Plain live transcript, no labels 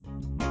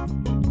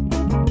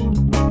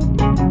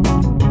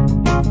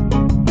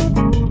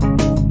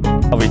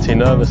I'll be too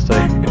nervous to.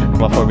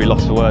 I'll probably be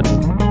lost for words.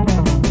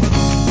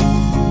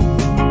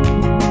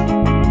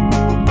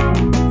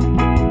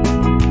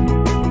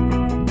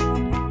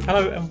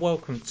 Hello and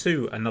welcome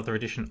to another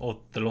edition of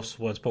the Lost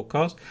for Words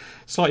podcast.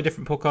 Slightly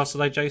different podcast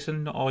today,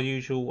 Jason. Not our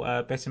usual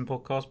betting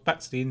podcast.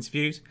 Back to the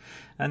interviews,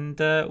 and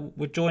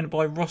we're joined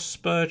by Ross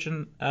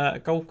Spurgeon, a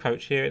golf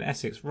coach here in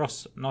Essex.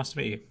 Ross, nice to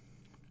meet you.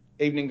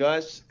 Evening,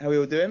 guys. How are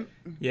you all doing?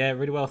 Yeah,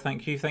 really well,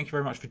 thank you. Thank you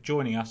very much for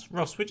joining us,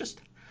 Ross. We're just,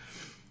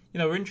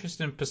 we're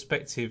interested in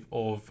perspective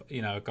of,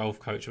 a golf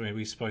coach. I mean,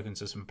 we've spoken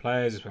to some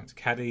players, we've spoken to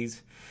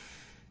caddies,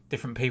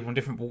 different people in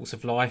different walks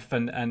of life,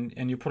 and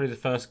you're probably the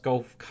first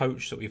golf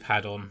coach that we've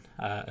had on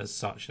as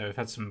such. We've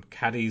had some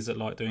caddies that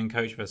like doing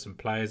coaching, we've had some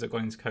players that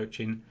got into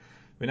coaching.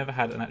 We never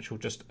had an actual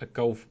just a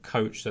golf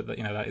coach that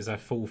is our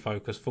full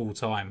focus, full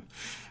time.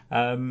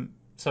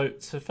 So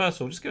first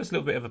of all, just give us a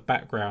little bit of a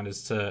background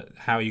as to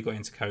how you got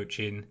into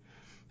coaching,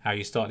 how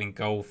you started in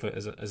golf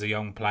as a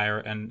young player,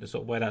 and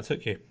sort of where that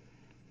took you.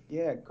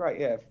 Yeah, great.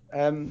 Yeah,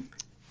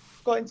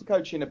 got into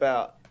coaching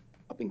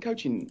I've been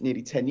coaching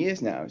nearly 10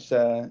 years now.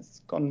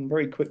 It's gone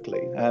very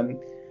quickly.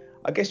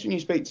 I guess when you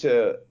speak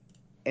to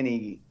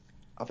I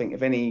think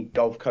if any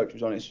golf coach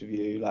was honest with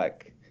you,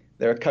 like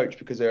they're a coach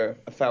because they're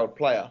a failed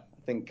player.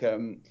 I think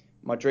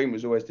my dream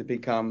was always to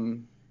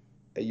become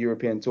a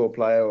European Tour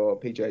player or a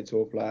PGA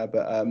Tour player,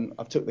 but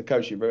I've took the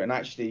coaching route and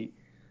actually, to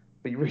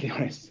be really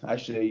honest, I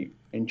actually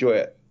enjoy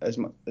it a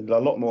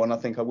lot more than I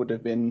think I would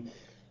have been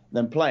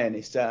than playing.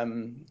 It's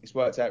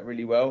worked out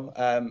really well.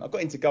 I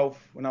got into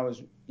golf when I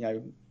was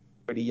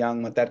pretty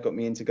young. My dad got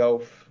me into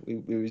golf.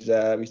 We used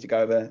to go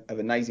have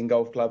a Nazing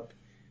Golf Club,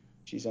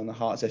 which is on the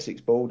Hearts Essex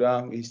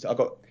border.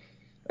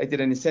 They did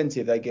an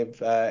incentive. They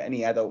give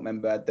any adult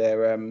member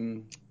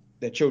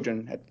their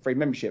children had free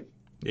membership.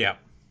 Yeah.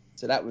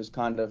 So that was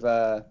kind of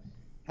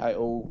how it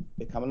all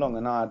came along,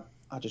 and I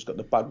just got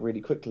the bug really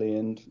quickly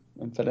and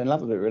fell in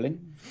love with it really.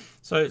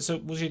 So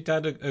was your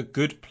dad a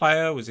good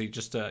player? Was he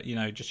just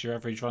just your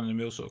average run of the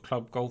mill sort of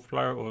club golf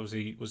player, or was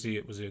he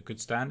a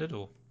good standard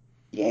or?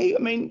 Yeah, I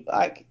mean,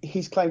 like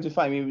his claim to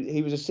fame,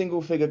 he was a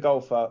single figure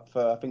golfer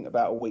for I think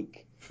about a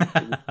week.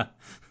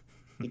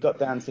 He got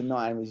down to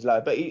 9 was low,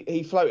 but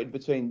he floated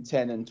between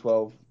 10 and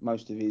 12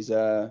 most of his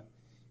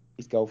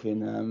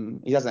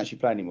golfing. He doesn't actually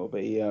play anymore,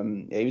 but he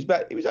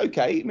was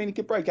okay. I mean, he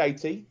could break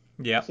 80.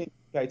 Yeah. I've seen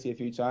 80 a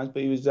few times,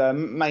 but he was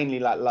mainly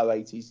like low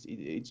 80s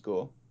he'd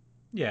score.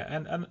 Yeah,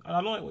 and I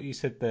like what you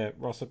said there,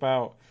 Ross,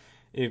 about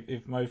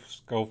if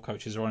most golf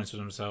coaches are honest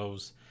with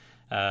themselves,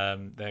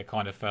 they're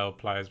kind of failed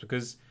players,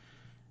 because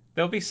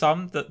there'll be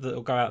some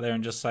that'll go out there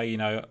and just say,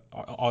 I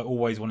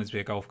always wanted to be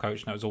a golf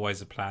coach and that was always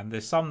the plan.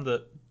 There's some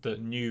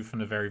that knew from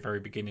the very,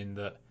 very beginning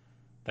that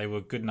they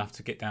were good enough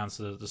to get down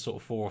to the sort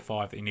of 4 or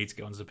 5 that you need to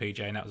get onto the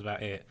PGA, and that was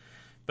about it.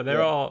 But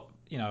there are,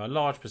 a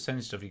large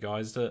percentage of you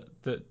guys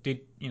that did,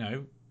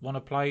 want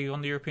to play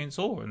on the European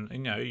Tour,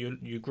 and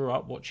you grew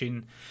up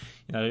watching,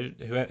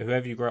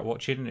 whoever you grew up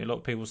watching. A lot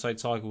of people say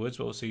Tiger Woods,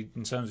 but obviously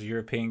in terms of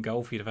European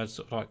golf, you'd have had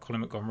sort of like Colin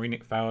Montgomery,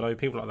 Nick Faldo,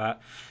 people like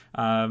that,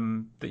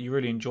 that you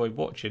really enjoyed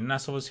watching. And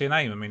that's obviously an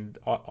aim. I mean,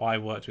 I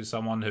worked with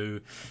someone who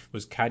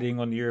was caddying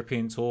on the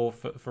European Tour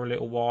for a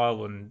little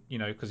while, and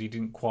because he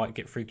didn't quite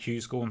get through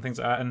Q school and things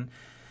like that, and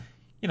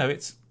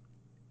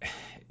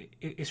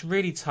it's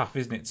really tough,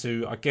 isn't it?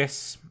 To I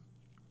guess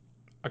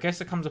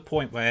there comes a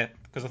point where,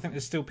 because I think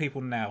there's still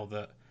people now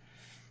that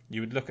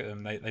you would look at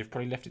them, they've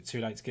probably left it too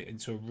late to get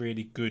into a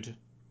really good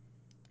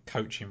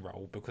coaching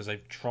role because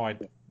they've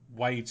tried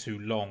way too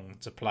long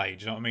to play.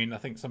 Do you know what I mean? I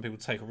think some people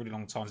take a really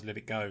long time to let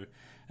it go,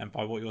 and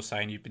by what you're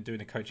saying, you've been doing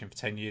the coaching for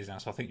 10 years now,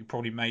 so I think you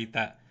probably made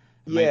that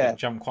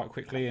jump quite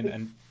quickly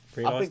and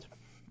realised. I think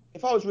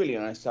if I was really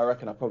honest, I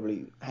reckon I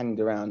probably hanged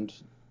around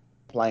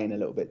playing a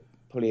little bit,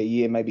 probably a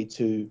year, maybe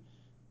too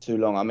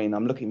long. I mean,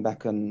 I'm looking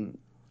back and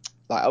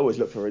like I always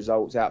look for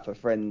results out for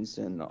friends,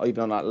 and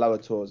even on like lower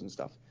tours and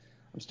stuff.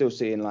 I'm still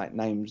seeing like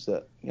names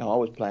that I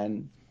was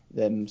playing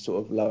them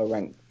sort of lower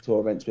ranked tour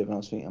events with, and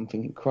I'm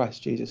thinking,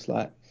 Christ Jesus,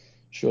 like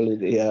surely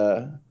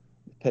the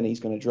penny's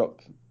going to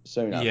drop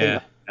soon. I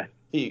think like,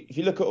 if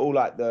you look at all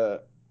like and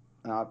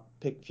I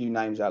picked a few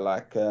names out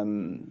like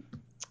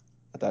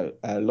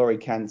Laurie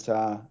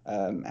Cantor,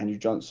 Andrew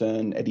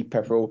Johnson, Eddie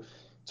Pepperell,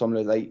 Tom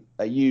Lewis,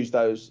 they use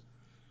those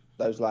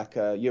like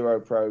Euro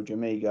Pro,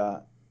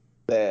 Jamaica.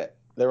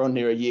 They're on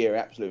near a year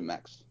absolute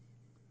max.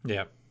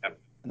 Yeah.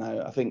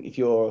 No, I think if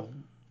you're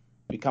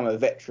become a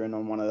veteran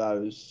on one of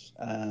those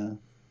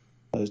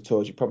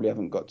tours, you probably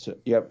haven't got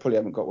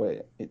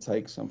what it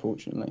takes,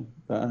 unfortunately.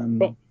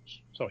 But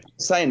sorry.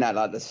 Saying that,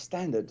 like the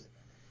standard,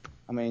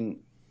 I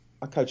mean,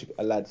 I coach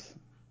a lad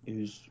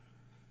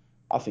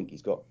I think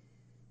he's got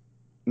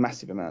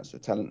massive amounts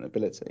of talent and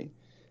ability,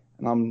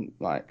 and I'm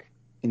like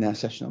in our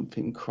session, I'm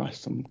thinking,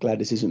 Christ, I'm glad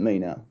this isn't me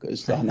now,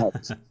 because I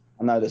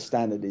know the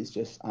standard is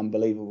just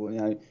unbelievable.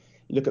 You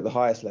look at the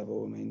highest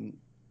level. I mean,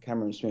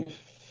 Cameron Smith,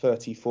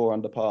 34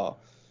 under par,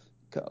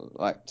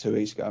 like 2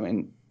 weeks ago. I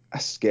mean,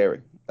 that's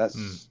scary.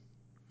 That's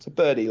to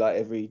birdie like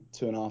every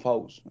 2.5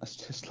 holes. That's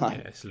just like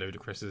Yeah, it's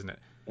ludicrous, isn't it?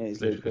 it's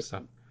It's ludicrous ludicrous.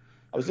 stuff.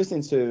 I was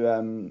listening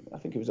to I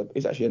think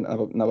it's actually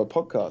another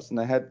podcast, and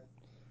they had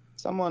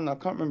someone, I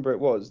can't remember who it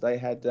was. They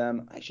had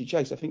actually,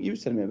 Chase, I think you were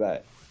telling me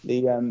about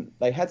it.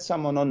 They had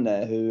someone on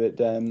there who had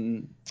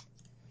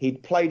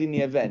he'd played in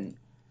the event,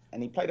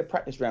 and he played a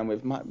practice round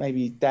with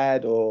maybe his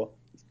dad or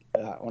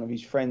one of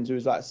his friends who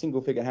was like a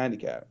single figure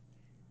handicap.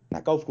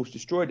 That golf course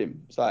destroyed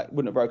him. It's like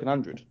wouldn't have broken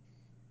 100.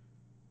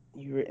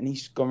 And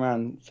he's gone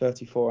around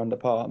 34 under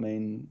par. I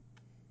mean,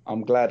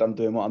 I'm glad I'm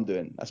doing what I'm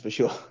doing. That's for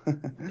sure.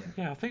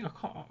 Yeah, I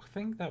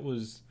think that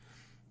was.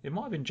 It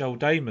might have been Joel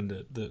Damon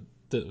that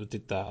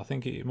did that. I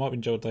think it might have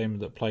been Joel Damon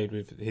that played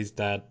with his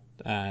dad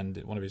and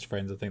one of his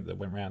friends. I think that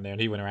went around there,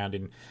 and he went around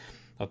in,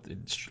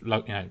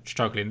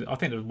 struggling. I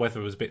think the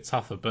weather was a bit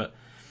tougher, but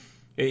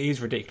it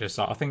is ridiculous.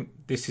 I think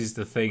this is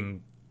the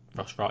thing,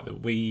 Ross, right?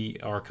 That we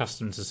are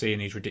accustomed to seeing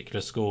these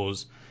ridiculous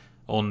scores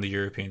on the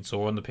European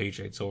Tour, on the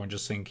PGA Tour, and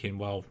just thinking,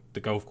 well, the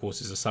golf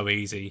courses are so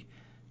easy,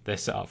 they're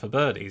set up for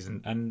birdies,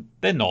 and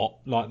they're not.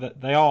 Like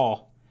they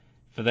are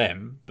for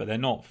them, but they're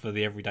not for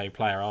the everyday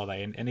player, are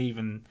they? And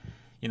even,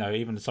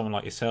 even someone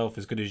like yourself,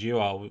 as good as you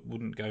are,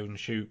 wouldn't go and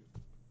shoot.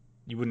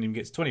 You wouldn't even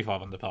get to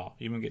 25 under par.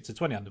 You wouldn't get to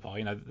 20 under par.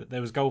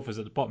 There was golfers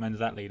at the bottom end of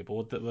that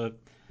leaderboard that were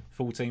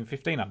 14,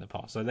 15 under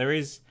par. So there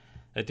is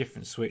a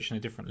different switch and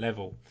a different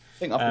level. I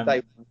think after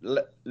day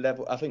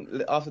level, I think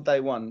after day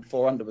one,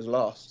 4 under was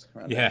last.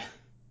 Yeah, there.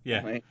 yeah.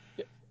 I mean,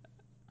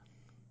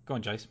 Go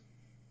on, Jace.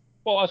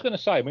 Well, I was going to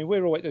say, I mean,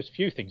 there's a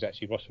few things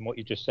actually, Ross, from what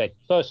you just said.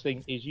 First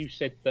thing is you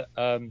said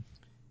that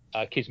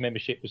kids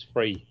membership was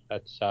free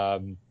at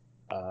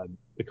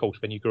the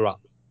course when you grew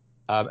up.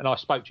 And I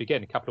spoke to you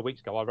again a couple of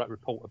weeks ago. I wrote a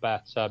report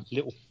about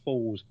Little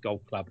Falls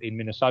Golf Club in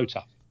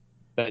Minnesota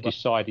that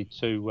decided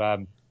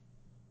to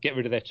get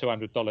rid of their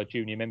 $200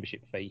 junior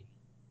membership fee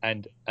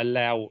and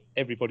allow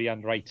everybody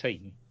under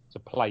 18 to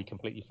play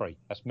completely free.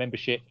 That's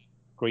membership,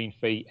 green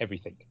fee,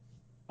 everything.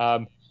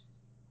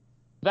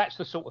 That's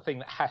the sort of thing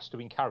that has to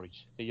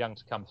encourage the young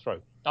to come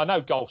through. I know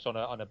golf's on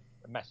a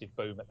massive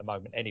boom at the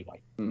moment anyway,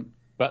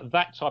 but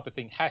that type of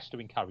thing has to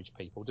encourage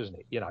people, doesn't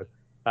it?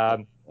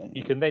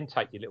 You can then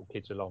take your little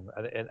kids along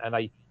and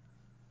they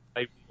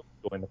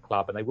will join the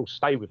club and they will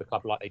stay with the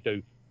club like they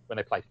do when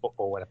they play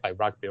football, when they play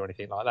rugby or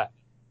anything like that,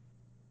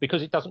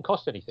 because it doesn't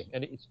cost anything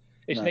and it's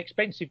an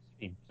expensive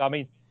thing. I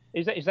mean,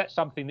 is that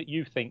something that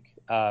you think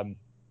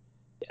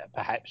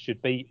perhaps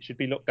should be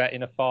looked at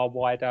in a far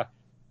wider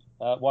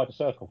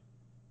circle?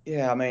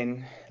 Yeah, I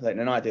mean, like in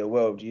an ideal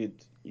world,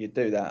 you'd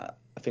do that.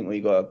 I think what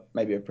you got to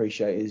maybe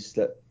appreciate is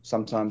that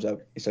sometimes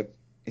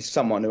it's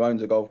someone who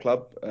owns a golf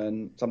club,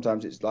 and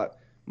sometimes it's like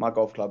my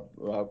golf club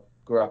where I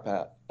grew up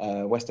at,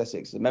 West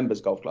Essex, the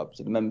members' golf club.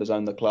 So the members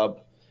own the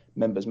club,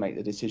 members make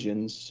the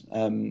decisions.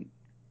 They've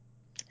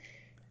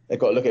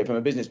got to look at it from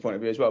a business point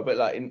of view as well. But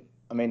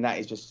that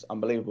is just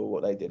unbelievable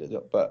what they did.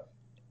 But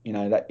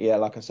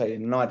like I say,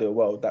 in an ideal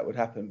world that would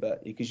happen.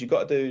 But because you've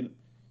got to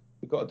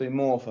do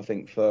more, I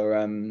think,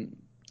 for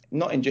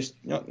not just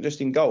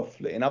in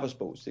golf, in other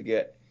sports to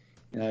get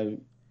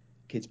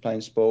kids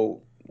playing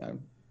sport,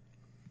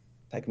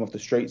 take them off the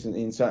streets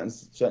in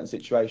certain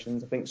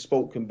situations. I think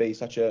sport can be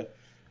such a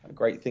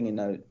great thing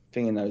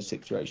in those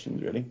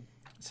situations, really.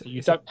 So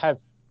you don't have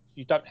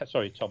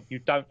sorry, Tom, you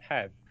don't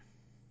have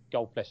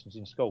golf lessons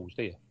in schools,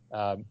 do you?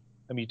 I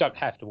mean, you don't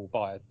have to all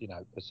buy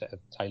a set of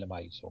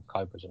TaylorMades or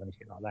Cobras or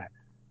anything like that.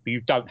 But you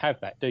don't have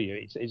that, do you?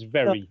 It's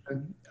very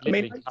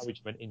little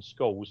encouragement in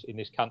schools in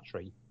this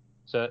country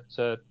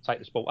to take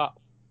the sport up.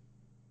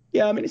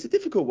 Yeah, I mean, it's a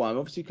difficult one,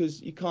 obviously,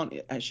 because you can't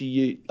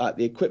actually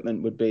the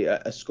equipment would be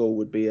at a school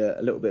would be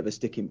a little bit of a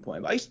sticking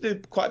point. But I used to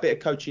do quite a bit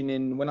of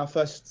coaching when I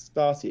first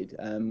started.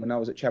 When I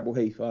was at Chapel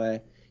Heath, I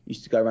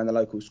used to go around the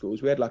local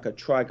schools. We had like a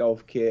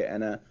tri-golf kit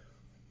and a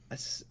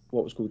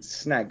what was called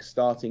snag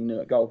starting new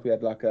at golf. We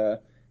had like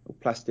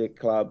plastic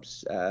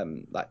clubs,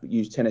 like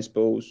used tennis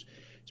balls.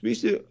 So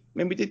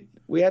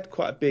we had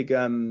quite a big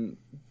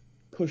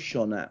push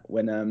on that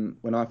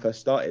when I first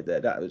started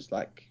there. That was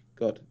like,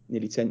 God,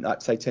 nearly 10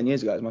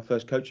 years ago. It was my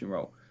first coaching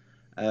role.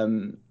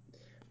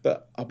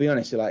 But I'll be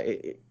honest,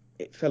 like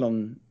it fell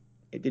on.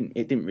 It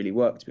didn't really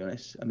work, to be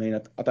honest. I mean,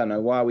 I don't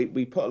know why.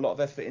 We put a lot of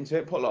effort into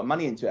it, put a lot of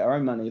money into it, our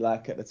own money,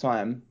 like at the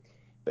time,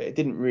 but it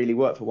didn't really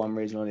work for one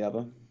reason or the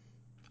other.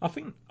 I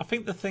think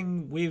the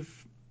thing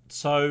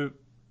so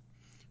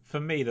for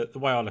me, the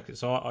way I look at it,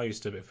 so I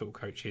used to do a bit of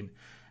football coaching,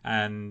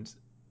 and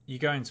you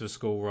go into a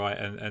school, right,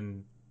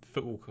 and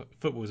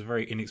football is a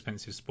very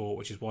inexpensive sport,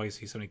 which is why you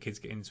see so many kids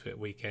get into it at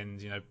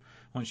weekends.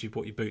 Once you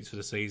bought your boots for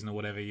the season or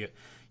whatever, you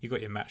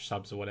got your match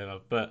subs or whatever.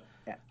 But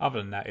other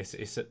than that,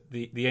 it's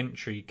the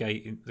entry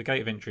gate, the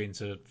gate of entry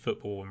into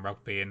football and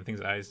rugby and things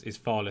like that is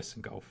far less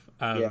than golf.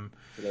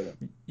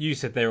 You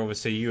said there,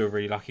 obviously, you were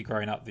really lucky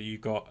growing up that you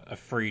got a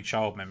free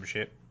child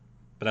membership,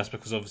 but that's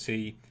because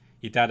obviously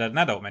your dad had an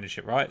adult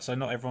membership, right? So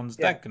not everyone's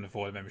dad can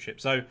afford a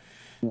membership. So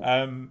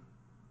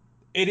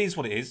it is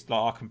what it is.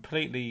 Like,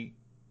 I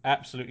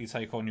absolutely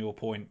take on your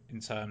point in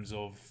terms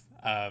of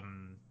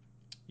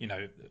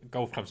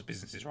golf clubs are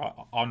businesses, right?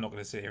 I'm not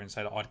going to sit here and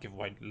say that I'd give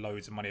away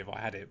loads of money if I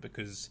had it,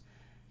 because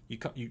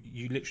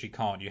you literally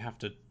can't. You have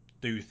to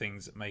do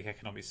things that make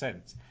economic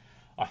sense.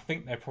 I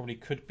think there probably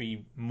could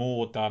be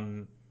more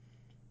done,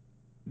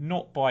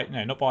 not by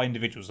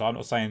individuals. I'm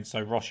not saying,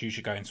 so Ross, you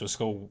should go into a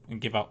school and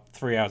give up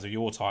 3 hours of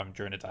your time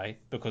during a day,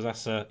 because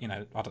that's I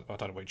don't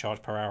know what you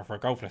charge per hour for a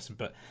golf lesson,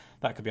 but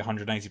that could be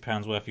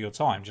 £180 worth of your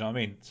time. Do you know what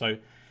I mean? So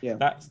Yeah.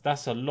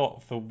 that's a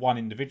lot for one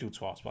individual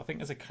to ask. But I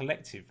think as a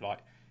collective, like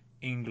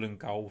England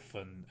Golf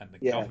and the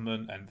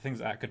government and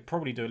things like that, could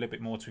probably do a little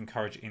bit more to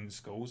encourage it in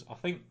schools. I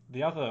think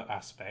the other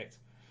aspect,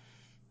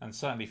 and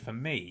certainly for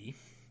me,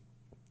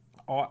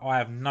 I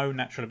have no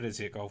natural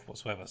ability at golf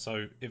whatsoever.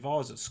 So if I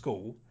was at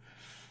school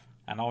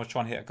and I was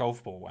trying to hit a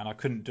golf ball and I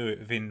couldn't do it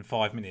within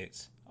 5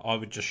 minutes, I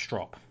would just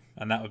drop,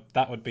 and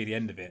that would be the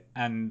end of it.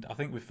 And I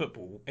think with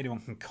football, anyone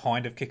can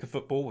kind of kick a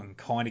football and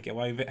kind of get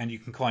away with it, and you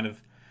can kind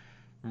of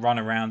run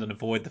around and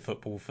avoid the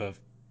football for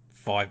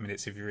 5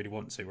 minutes if you really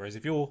want to. Whereas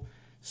if you're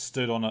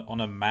stood on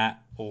a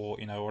mat or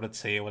on a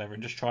tee or whatever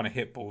and just trying to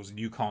hit balls and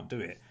you can't do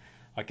it,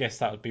 I guess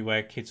that would be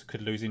where kids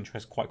could lose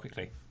interest quite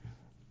quickly.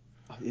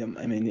 Yeah,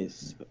 I mean,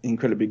 it's an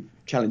incredibly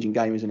challenging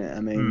game, isn't it? I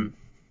mean,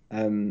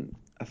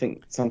 I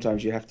think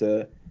sometimes you have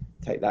to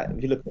take that.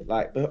 If you look at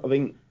I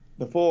think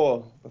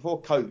before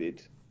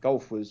COVID,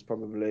 golf was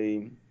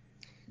probably,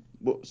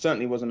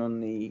 certainly wasn't on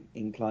the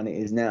incline it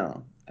is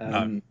now.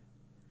 No.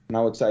 And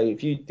I would say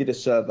if you did a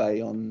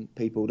survey on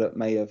people that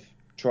may have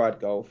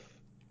tried golf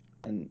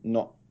and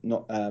not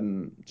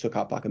took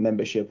up like a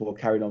membership or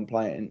carried on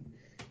playing,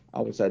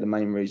 I would say the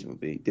main reason would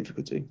be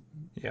difficulty.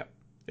 Yeah.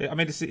 I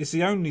mean, it's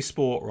the only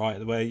sport,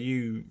 right, where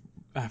you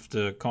have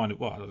to kind of,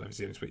 well, I don't know if it's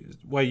the only sport,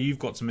 where you've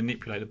got to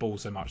manipulate the ball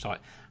so much.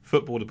 Like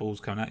football, the ball's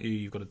coming at you,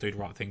 you've got to do the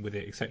right thing with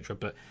it, etc.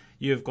 But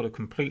you've got to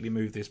completely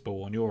move this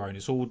ball on your own.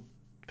 It's all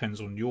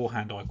depends on your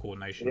hand-eye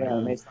coordination,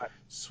 your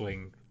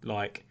swing.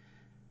 Like,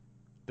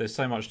 there's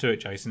so much to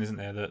it, Jason, isn't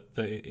there? That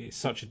it's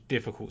such a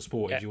difficult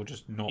sport if you're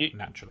just not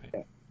naturally.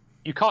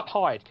 You can't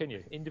hide, can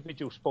you?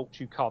 Individual sports,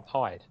 you can't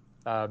hide.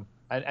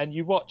 And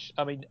you watch,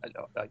 I mean,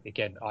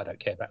 again, I don't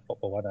care about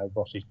football. I know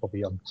Ross is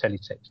probably on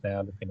teletext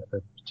now looking at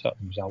the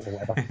Tottenham result or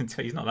whatever.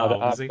 He's not that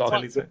old, is he?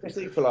 Teletext. It's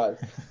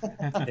equalised.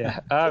 Yeah,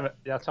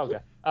 I told you.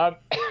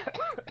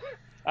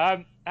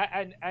 And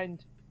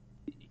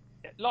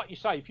like you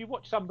say, if you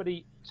watch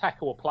somebody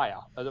tackle a player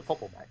as a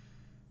football match,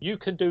 you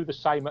can do the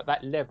same at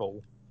that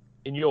level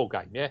in your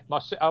game, yeah? My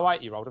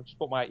 8-year-old, I've just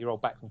brought my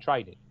 8-year-old back from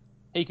training.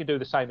 He can do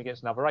the same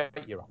against another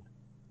 8-year-old.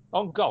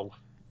 On golf,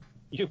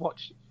 you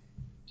watch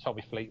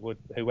Tommy Fleetwood,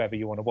 whoever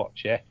you want to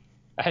watch, yeah?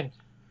 And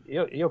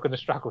you're going to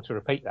struggle to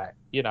repeat that,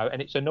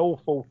 and it's an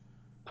awful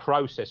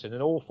process and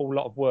an awful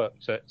lot of work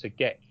to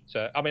get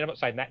to. I mean, I'm not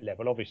saying that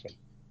level, obviously,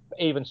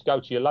 but even to go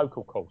to your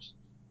local course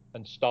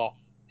and start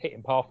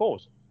hitting par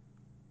fours.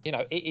 It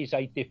is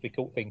a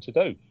difficult thing to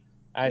do.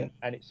 And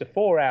it's a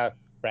 4-hour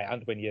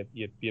round when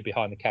you're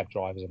behind the cab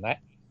drivers and that.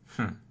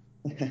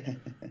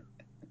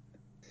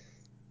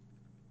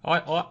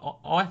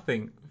 I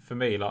think for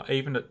me, like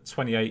even at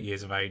 28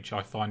 years of age,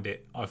 I find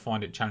it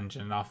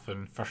challenging enough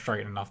and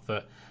frustrating enough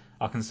that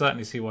I can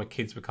certainly see why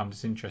kids become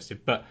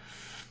disinterested. But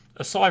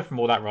aside from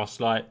all that, Ross,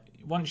 like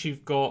once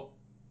you've got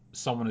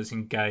someone that's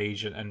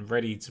engaged and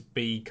ready to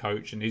be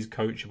coached and is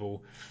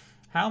coachable,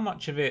 how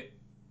much of it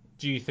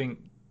do you think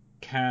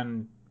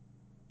can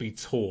be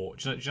taught?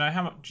 Do you know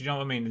how much? Do you know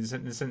what I mean? In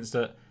the sense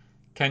that,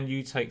 can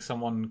you take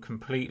someone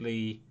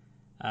completely,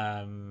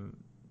 I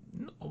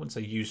wouldn't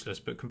say useless,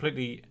 but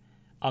completely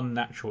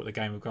unnatural at the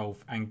game of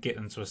golf and get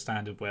them to a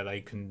standard where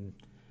they can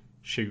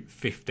shoot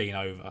 15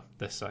 over,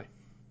 let's say?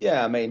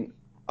 Yeah, I mean,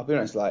 I'll be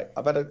honest. Like,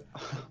 I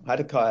had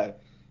a guy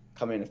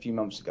come in a few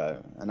months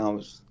ago, and I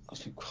was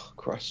thinking, oh,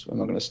 Christ, when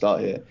am I going to start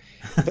here?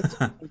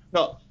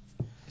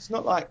 It's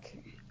not like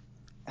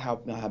how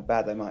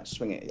bad they might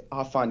swing it.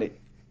 I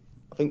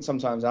think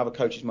sometimes other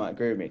coaches might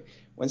agree with me.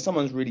 When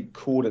someone's really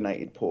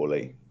coordinated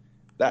poorly,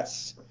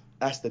 that's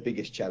the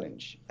biggest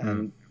challenge.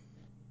 And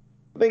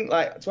I think,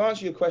 like, to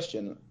answer your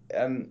question,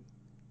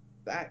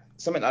 that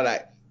something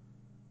like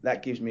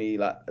that gives me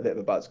like a bit of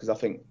a buzz, because I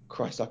think,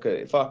 Christ,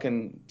 if I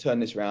can turn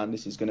this around,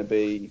 it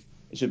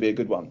should be a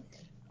good one.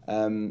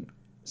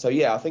 So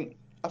yeah, I think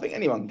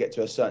anyone can get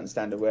to a certain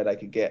standard where they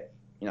could get,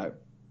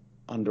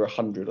 under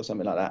 100 or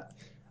something like that.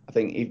 I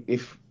think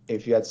if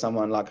you had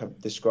someone like I've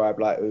described,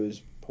 like who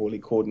was poorly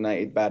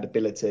coordinated, bad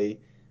ability,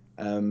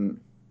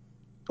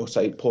 or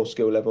say poor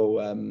skill level,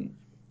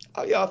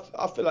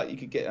 I feel like you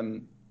could get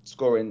them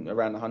scoring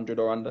around 100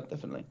 or under,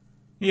 definitely.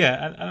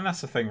 Yeah, and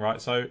that's the thing,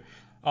 right? So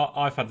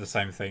I've had the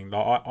same thing.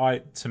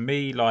 Like to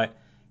me, like,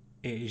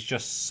 it is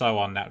just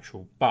so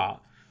unnatural. But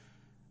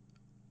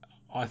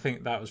I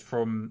think that was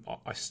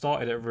I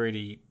started at a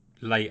really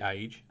late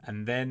age,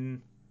 and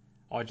then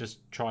I just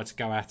tried to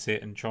go at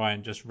it and try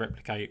and just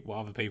replicate what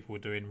other people were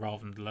doing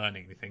rather than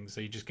learning anything.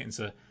 So you just get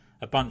into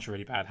a bunch of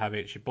really bad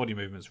habits. Your body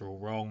movements are all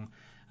wrong.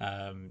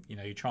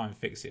 You try and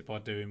fix it by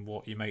doing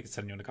what your mate's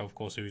telling you on the golf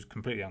course, who's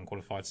completely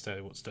unqualified to tell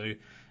you what to do.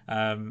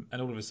 And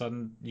all of a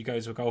sudden, you go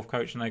to a golf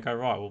coach and they go,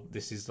 right, well,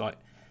 this is like,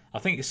 I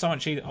think it's so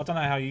much easier. I don't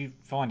know how you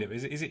find it, but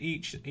is it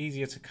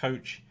easier to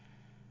coach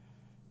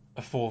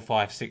a 4,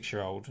 5,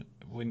 6-year-old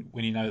when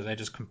you know that they're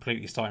just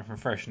completely starting from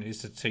fresh, and it is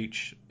to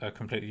teach a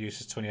completely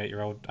useless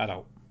 28-year-old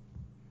adult?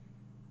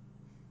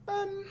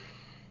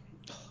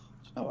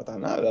 Oh, I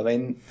don't know. I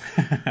mean,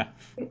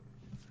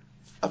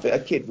 I think a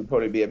kid would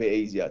probably be a bit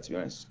easier, to be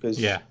honest, because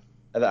Yeah.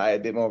 a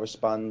bit more of a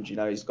sponge.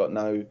 He's got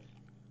no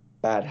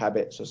bad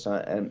habits or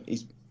something, and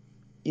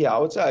I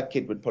would say a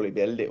kid would probably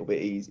be a little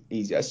bit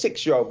easier. A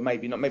 6-year-old,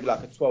 maybe not. Maybe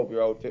like a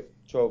 12-year-old,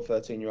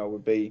 13-year-old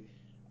would be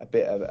a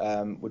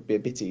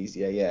bit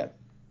easier. Yeah.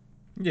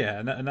 Yeah,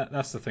 and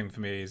that's the thing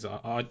for me is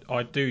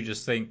I do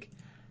just think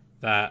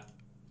that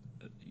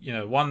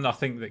one, I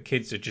think that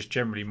kids are just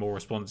generally more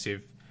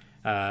responsive,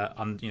 up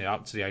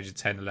to the age of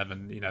 10,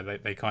 11.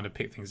 They kind of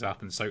pick things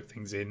up and soak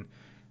things in,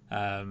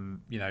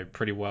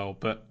 pretty well.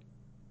 But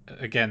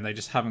again, they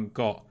just haven't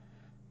got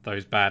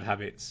those bad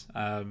habits,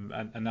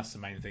 and that's the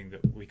main thing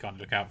that we kind of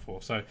look out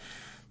for. So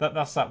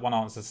that's that one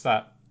answer to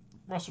that.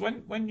 Ross,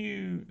 when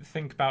you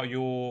think about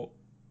your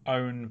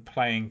own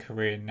playing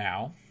career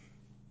now,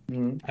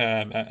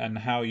 and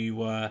how you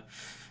were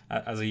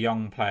as a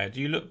young player,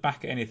 do you look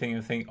back at anything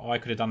and think, I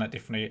could have done that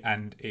differently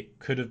and it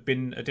could have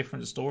been a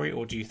different story?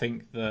 Or do you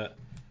think that,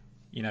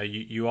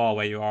 you are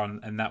where you are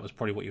and that was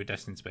probably what you were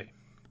destined to be?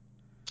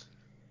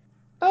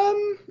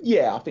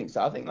 Yeah, I think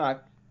so. I've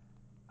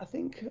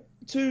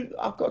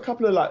got a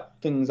couple of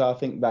things I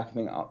think back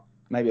and think,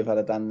 maybe if I'd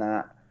have done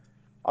that.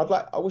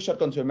 I wish I'd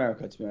gone to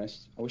America, to be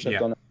honest. I wish I'd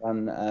gone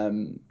and done.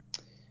 And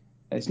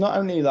it's not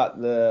only like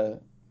the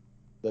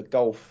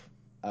golf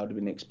I would have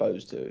been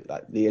exposed to,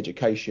 like the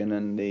education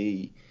and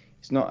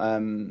it's not.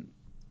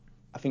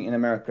 I think in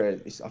America,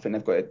 I think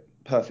they've got it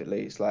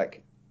perfectly. It's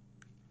like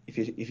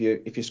if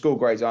your school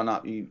grades aren't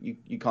up,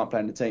 you can't play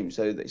in the team.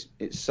 So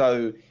it's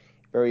so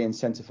very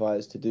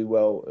incentivized to do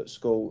well at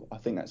school. I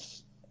think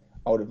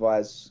I would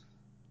advise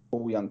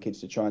all young kids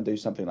to try and do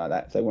something like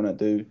that if they want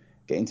to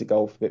get into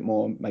golf a bit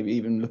more, maybe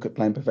even look at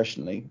playing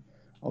professionally.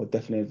 I would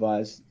definitely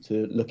advise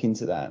to look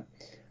into that.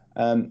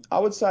 I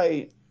would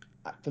say,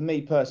 for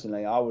me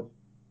personally, I would,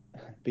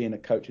 being a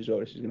coach as well,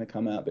 this is going to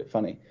come out a bit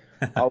funny.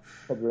 I was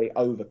probably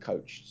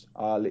overcoached.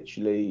 I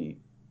literally,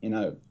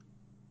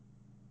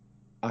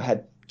 I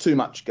had too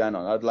much going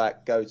on.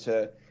 I'd go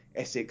to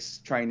Essex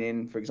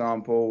training, for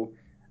example.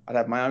 I'd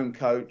have my own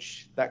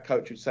coach. That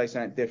coach would say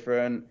something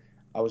different.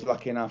 I was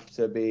lucky enough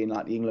to be in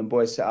the England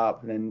boys set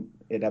up, and then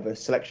it'd have a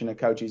selection of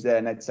coaches there,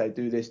 and they'd say,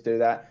 do this, do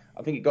that.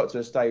 I think it got to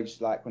a stage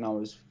when I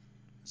was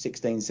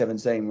 16,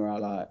 17,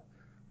 where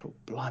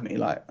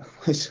blimey, I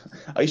used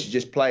to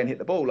just play and hit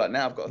the ball.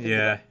 Now I've got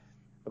to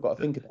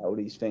think about all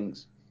these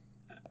things.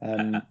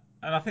 And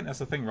I think that's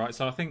the thing, right?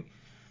 So I think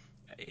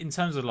in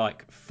terms of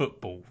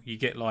football, you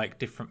get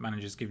different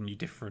managers giving you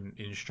different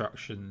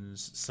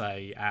instructions.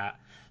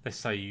 Let's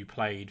say you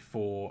played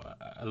for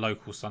a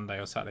local Sunday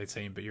or Saturday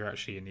team, but you're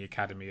actually in the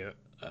academy at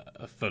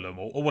Fulham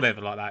or whatever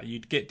like that.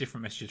 You'd get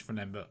different messages from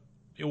them, but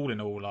all in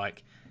all,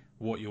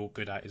 what you're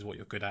good at is what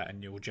you're good at,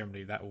 and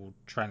that will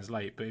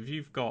translate. But if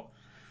you've got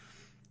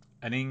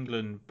an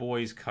England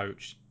boys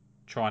coach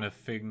trying to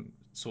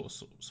sort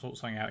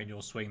something out in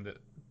your swing that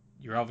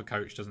your other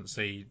coach doesn't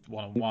see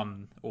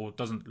one-on-one or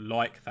doesn't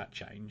like that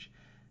change,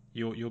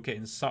 you're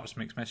getting such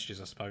mixed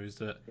messages, I suppose,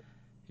 that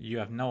you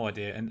have no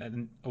idea,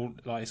 and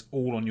it's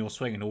all on your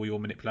swing and all your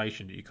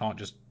manipulation that you can't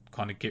just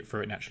kind of get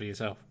through it naturally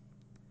yourself.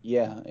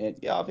 Yeah,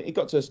 I think it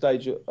got to a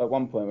stage at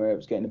one point where it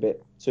was getting a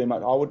bit too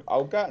much. I would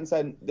go out and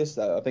say this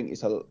though. I think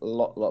it's a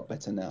lot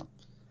better now.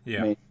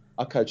 Yeah. I mean,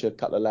 I coach a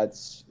couple of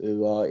lads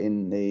who are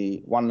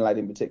one lad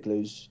in particular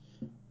who's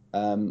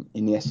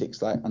in the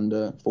Essex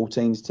under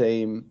 14s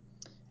team,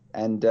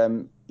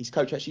 and his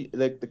coach actually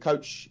the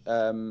coach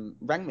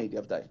rang me the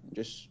other day and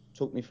just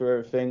talked me through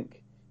everything.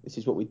 This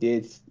is what we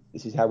did.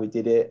 This is how we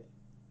did it.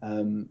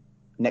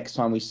 Next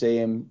time we see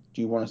him,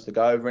 do you want us to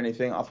go over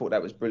anything? I thought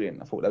that was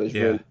brilliant. I thought that was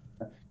really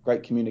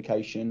great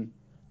communication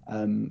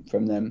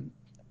from them.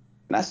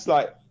 And that's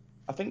I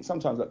think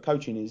sometimes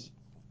coaching it's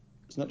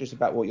not just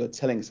about what you're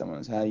telling someone,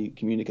 it's how you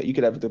communicate. You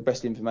could have the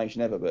best information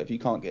ever, but if you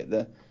can't get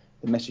the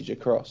message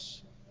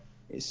across,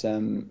 it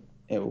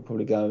will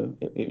probably go.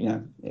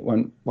 It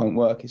won't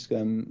work. It's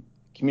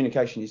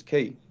communication is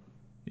key.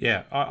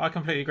 Yeah, I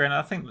completely agree, and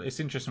I think it's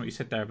interesting what you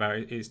said there about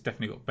it's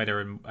definitely got better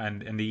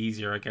and the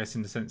easier, I guess,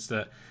 in the sense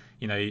that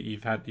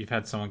you've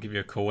had someone give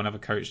you a call, another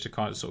coach to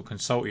kind of sort of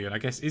consult you, and I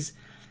guess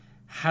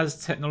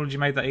has technology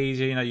made that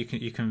easier?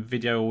 You can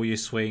video all your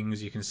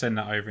swings, you can send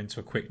that over into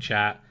a quick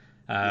chat,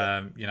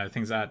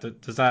 things like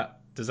that.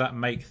 Does that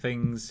make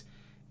things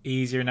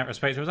easier in that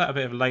respect, or was that a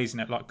bit of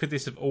laziness? Could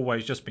this have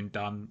always just been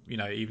done,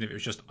 even if it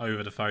was just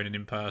over the phone and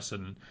in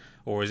person,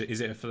 or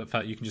is it for the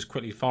fact that you can just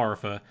quickly fire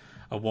off a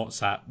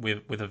WhatsApp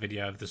with a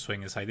video of the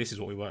swing and say, this is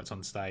what we worked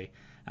on today,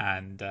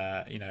 and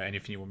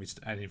anything you want me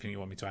to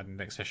add in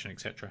the next session,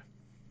 etc.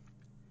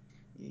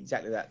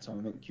 Exactly that,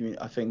 Tom.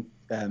 I think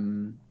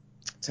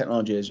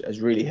technology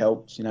has really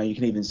helped. You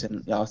can even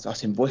send I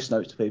send voice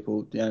notes to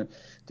people. Do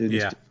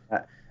this, do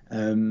that.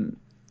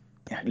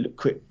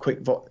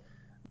 Quick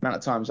amount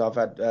of times I've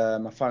had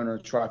my phone on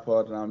a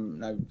tripod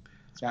and I'm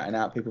shouting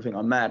out. People think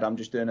I'm mad. I'm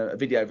just doing a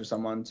video for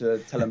someone to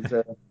tell them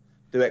to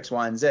do X,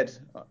 Y, and Z.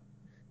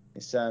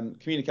 It's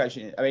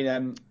communication. I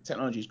mean,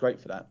 technology is great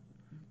for that.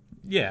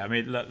 Yeah, I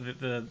mean, look,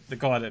 the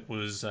guy that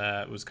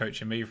was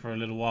coaching me for a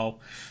little while,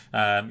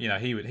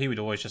 he would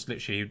always just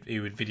literally he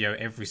would video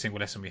every single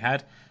lesson we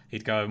had.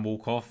 He'd go and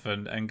walk off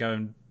and go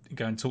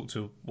and talk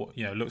to what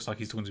looks like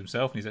he's talking to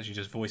himself, and he's actually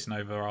just voicing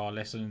over our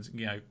lessons,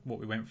 what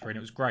we went through, and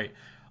it was great.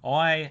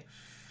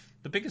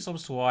 The biggest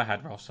obstacle I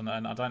had, Ross, and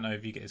I don't know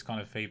if you get this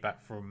kind of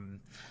feedback from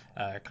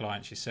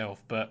clients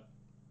yourself, but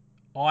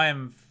I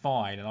am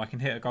fine and I can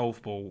hit a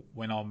golf ball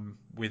when I'm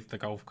with the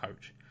golf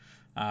coach.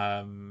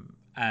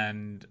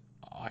 And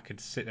I could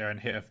sit there and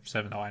hit a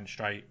 7-iron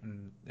straight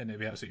and it'd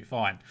be absolutely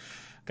fine.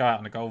 Go out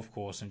on the golf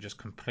course and just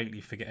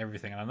completely forget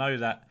everything. And I know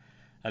that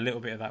a little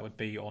bit of that would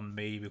be on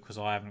me because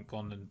I haven't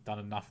gone and done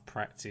enough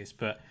practice.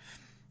 But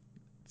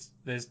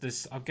there's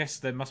this. I guess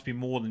there must be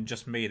more than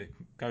just me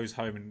that goes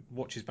home and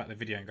watches back the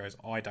video and goes,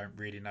 I don't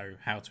really know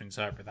how to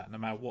interpret that. No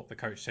matter what the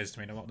coach says to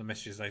me, no matter what the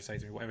messages they say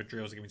to me, whatever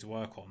drills they give me to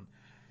work on,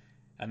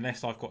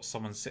 unless I've got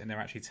someone sitting there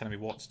actually telling me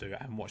what to do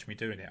and watch me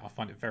doing it, I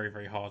find it very,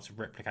 very hard to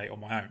replicate on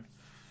my own.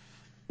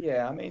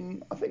 Yeah, I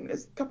mean, I think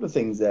there's a couple of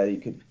things there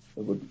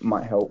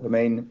might help. I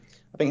mean,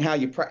 I think how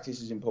you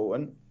practice is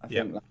important. I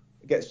think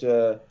it gets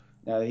to,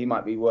 he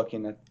might be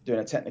doing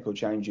a technical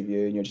change of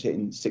you, and you're just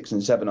hitting 6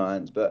 and 7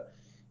 irons. But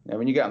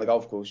when you get on the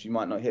golf course, you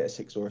might not hit a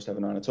 6 or a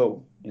 7 iron at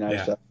all.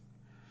 So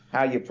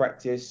how you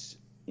practice,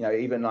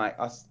 even like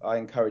us, I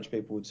encourage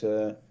people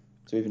to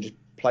even just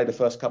play the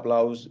first couple of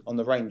holes on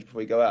the range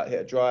before you go out, hit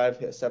a drive,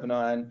 hit a 7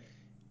 iron.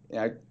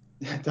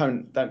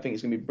 Don't think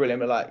it's going to be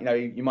brilliant, but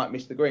you might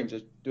miss the green.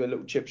 Just do a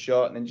little chip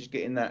shot and then just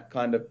get in that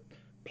kind of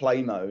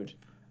play mode.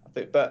 I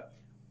think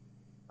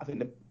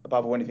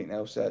above all anything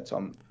else,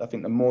 Tom, I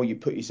think the more you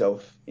put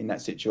yourself in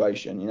that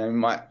situation, you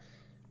might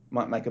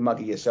make a mug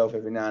of yourself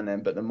every now and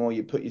then, but the more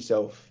you put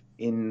yourself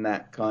in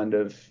that kind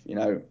of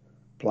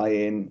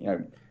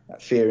playing,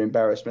 that fear,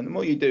 embarrassment, the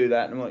more you do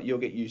that, the more you'll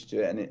get used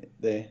to it,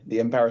 and the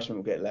embarrassment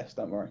will get less.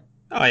 Don't worry.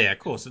 Oh yeah, of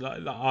course.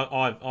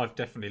 I've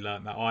definitely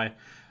learned that.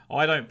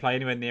 I don't play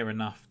anywhere near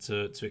enough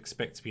to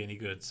expect to be any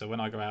good. So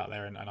when I go out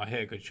there and I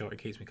hit a good shot, it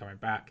keeps me coming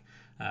back.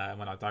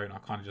 When I don't, I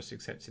kind of just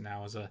accept it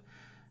now as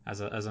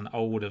an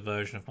older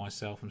version of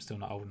myself. I'm still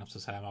not old enough to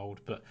say I'm old,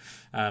 but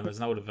as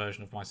an older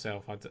version of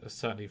myself, I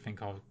certainly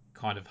think I've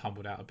kind of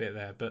humbled out a bit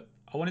there. But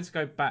I wanted to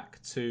go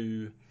back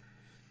to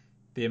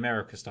the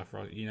America stuff,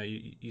 right?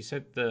 You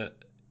said that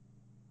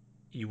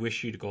you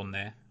wish you'd gone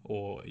there,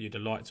 or you'd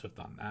have liked to have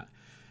done that.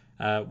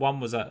 One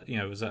was that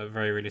a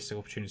very realistic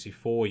opportunity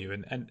for you,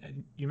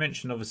 and you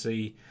mentioned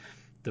obviously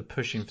the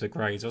pushing for the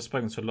grades. I've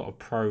spoken to a lot of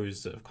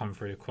pros that have come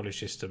through the college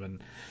system,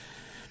 and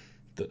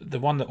the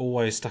one that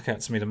always stuck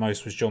out to me the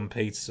most was John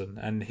Peterson,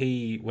 and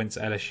he went to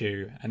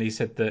LSU, and he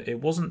said that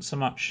it wasn't so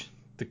much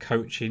the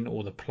coaching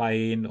or the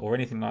playing or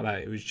anything like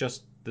that. It was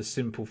just the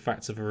simple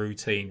fact of a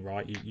routine,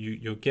 right?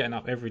 You're getting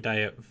up every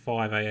day at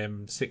 5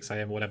 a.m., 6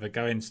 a.m., whatever,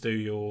 going to do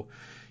your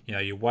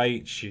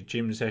weights, your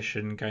gym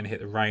session, going to hit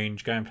the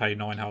range, go and play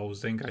 9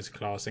 holes, then go to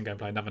class, then go and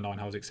play another 9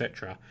 holes,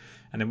 etc.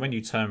 And then when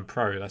you turn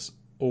pro, that's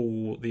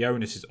all, the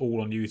onus is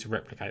all on you to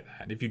replicate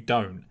that. And if you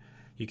don't,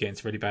 you get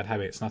into really bad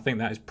habits. And I think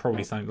that is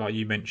probably something like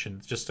you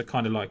mentioned, just a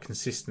kind of like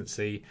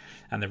consistency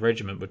and the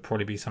regiment would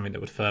probably be something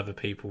that would further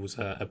people's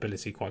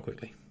ability quite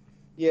quickly.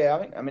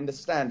 Yeah, I mean the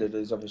standard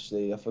is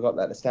obviously, I forgot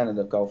that the standard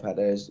of golf out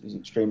there is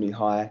extremely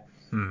high.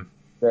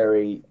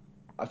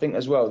 I think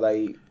as well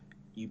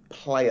you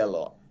play a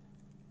lot.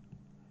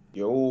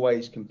 You're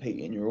always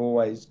competing. You're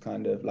always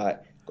kind of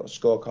like got a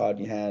scorecard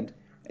in your hand,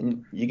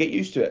 and you get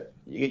used to it.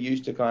 You get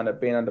used to kind of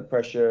being under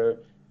pressure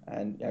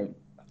and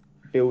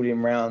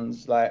building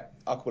rounds. Like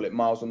I call it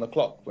miles on the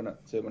clock when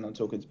I'm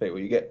talking to people.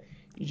 You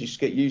just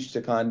get used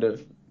to kind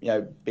of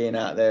being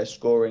out there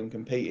scoring,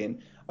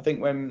 competing. I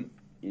think when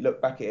you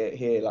look back at it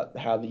here, like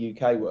how the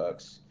UK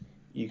works,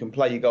 you can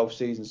play your golf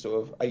season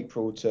sort of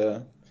April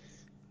to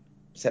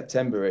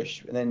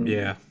September-ish, and then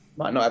you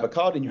might not have a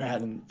card in your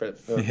hand for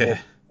 4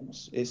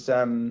 months. It's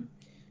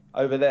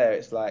over there.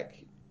 It's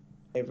like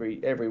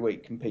every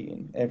week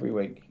competing. Every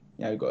week,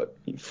 got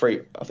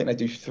 3. I think they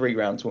do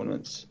 3-round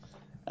tournaments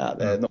out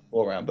there, not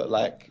 4-round, but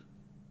like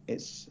I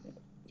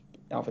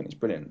think it's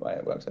brilliant the way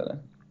it works out there.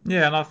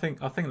 Yeah, and I think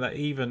that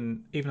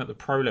even at the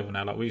pro level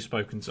now, like I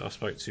spoke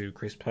to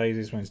Chris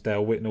Paisley,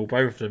 Dale Whitnell,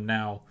 both of them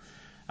now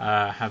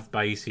have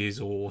bases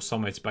or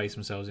somewhere to base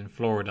themselves in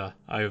Florida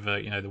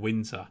over the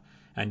winter,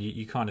 and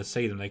you kind of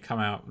see them. They come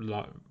out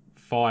like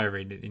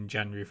firing in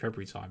January,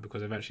 February time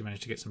because they've actually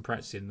managed to get some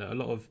practice in that a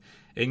lot of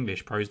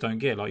English pros don't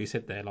get. Like you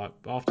said there, like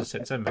after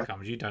September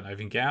comes, you don't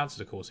even get out to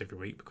the course every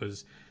week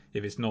because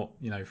if it's not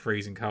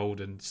freezing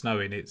cold and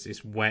snowing,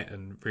 it's wet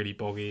and really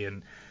boggy.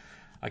 And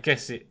I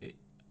guess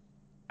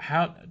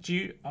how do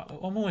you? I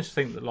almost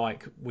think that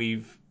like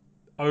we've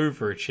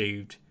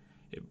overachieved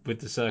with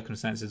the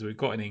circumstances we've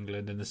got in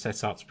England and the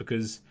setups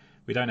because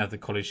We don't have the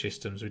college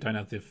systems. We don't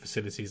have the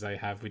facilities they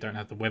have. We don't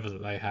have the weather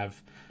that they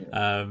have.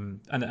 And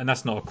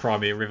that's not a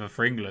Crimea River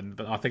for England,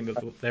 but I think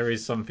that there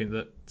is something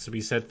that to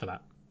be said for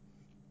that.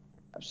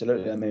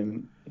 Absolutely. I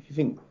mean, if you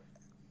think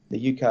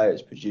the UK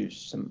has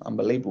produced some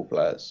unbelievable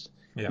players,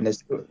 and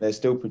they're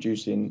still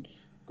producing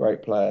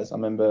great players. I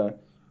remember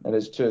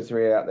there's 2 or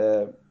 3 out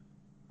there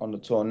on the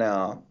tour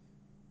now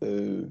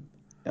who,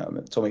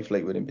 Tommy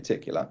Fleetwood in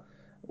particular,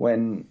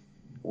 when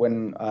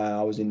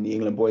I was in the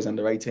England boys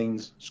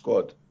under-18s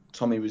squad,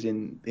 Tommy was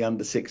in the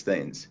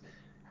under-16s.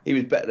 He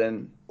was better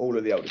than all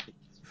of the older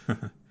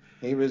kids.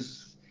 He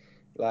was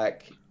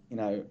like,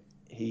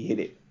 he hit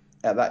it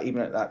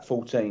even at that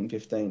 14,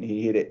 15,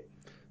 he hit it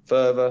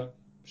further,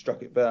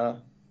 struck it better,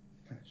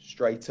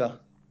 straighter,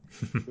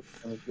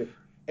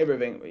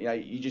 everything.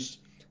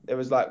 There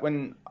was like,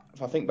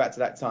 if I think back to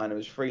that time, there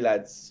was 3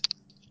 lads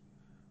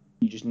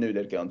you just knew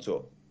they'd get on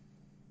tour.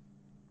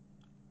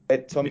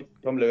 Tom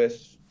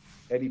Lewis,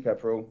 Eddie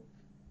Pepperell,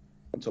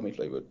 and Tommy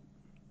Fleetwood.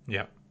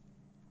 Yeah.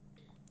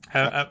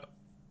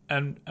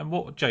 And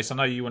what, Jason,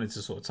 I know you wanted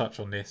to sort of touch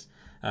on this,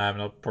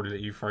 and I'll probably let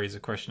you phrase a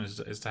question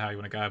as to how you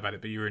want to go about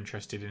it, but you were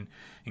interested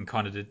in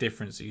kind of the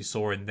difference that you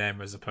saw in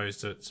them as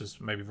opposed to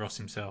maybe Ross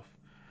himself.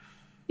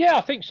 Yeah,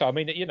 I think so. I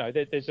mean,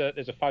 there's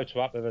a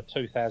photo up of a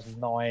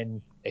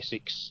 2009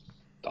 Essex,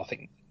 I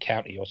think,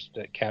 county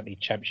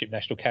championship,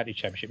 national county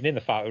championship, and in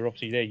the photo,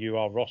 obviously, there you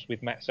are, Ross,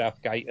 with Matt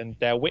Southgate and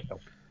Dale Whitnell.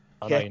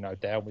 I know you know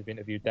Dale. We've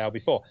interviewed Dale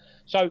before.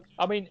 So,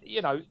 I mean,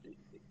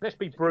 let's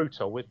be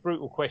brutal. With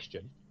brutal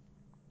question.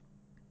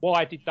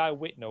 Why did Dale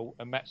Whitnell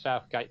and Matt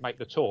Southgate make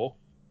the tour,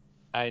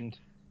 and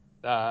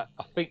I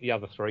think the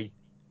other 3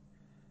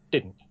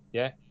 didn't?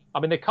 Yeah. I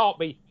mean, there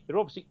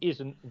obviously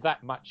isn't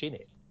that much in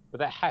it, but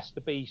there has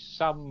to be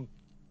some.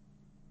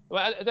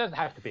 Well, it doesn't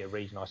have to be a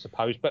reason, I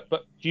suppose. But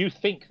do you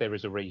think there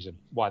is a reason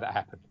why that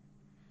happened?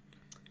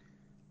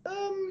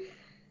 I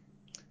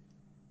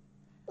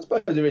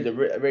suppose there is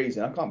a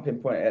reason. I can't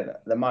pinpoint it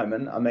at the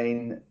moment. I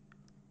mean,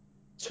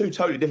 2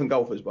 totally different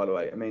golfers, by the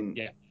way. I mean,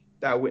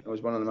 Dale Whitnell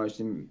was one of the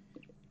most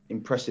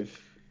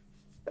impressive.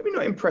 Maybe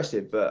not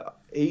impressive, but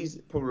he's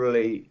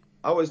probably.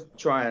 I always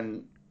try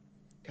and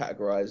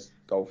categorize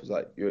golfers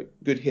like you're a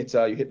good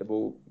hitter, you hit the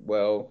ball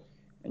well,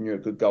 and you're a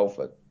good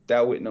golfer.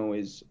 Dale Whitnell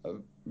is a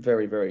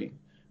very, very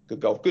good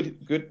golfer.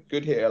 Good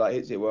hitter, like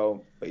hits it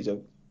well, but he's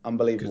an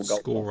unbelievable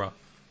golfer. Scorer.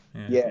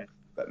 Yeah.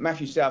 But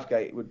Matthew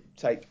Southgate would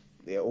take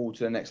it all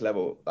to the next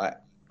level, like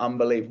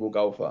unbelievable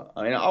golfer.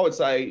 I mean, I would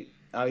say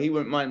he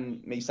wouldn't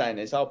mind me saying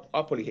this. I'll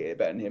probably hit it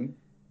better than him,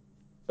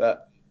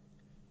 but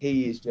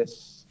he is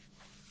just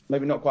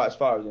maybe not quite as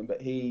far as him,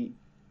 but he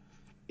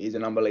is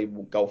an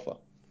unbelievable golfer.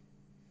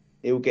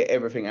 He'll get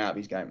everything out of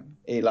his game.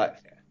 If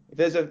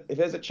there's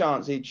a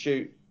chance he'd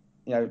shoot,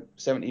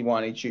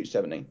 71, he'd shoot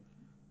 70.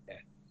 Yeah.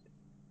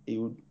 He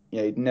would,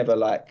 he'd never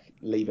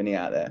leave any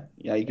out there.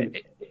 You can.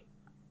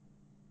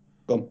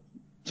 Go on.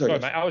 Sorry,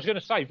 mate. I was going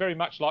to say very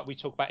much like we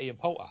talk about Ian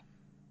Poulter.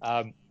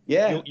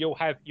 You'll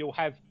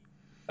have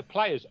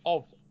players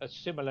of a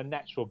similar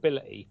natural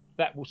ability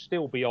that will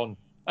still be on.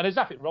 And there's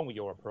nothing wrong with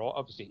Europro.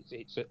 Obviously,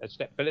 it's a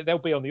step, but they'll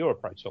be on the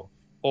Europro tour,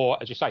 or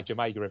as you say,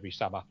 Jamaica every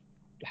summer,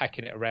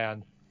 hacking it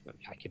around.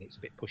 Hacking it's a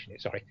bit pushing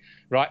it. Sorry,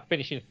 right,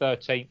 finishing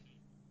 13th.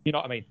 You know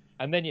what I mean?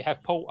 And then you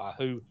have Poulter,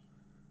 who,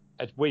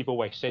 as we've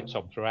always said,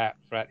 Tom, throughout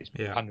this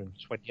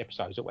 120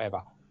 episodes or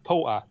whatever,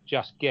 Poulter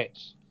just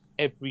gets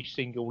every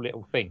single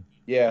little thing.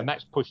 Yeah. And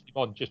that's pushed him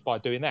on just by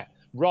doing that,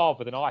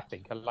 rather than, I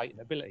think, a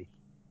latent ability.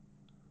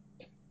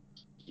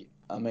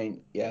 I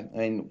mean,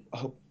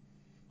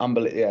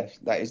 unbelievable. Yeah,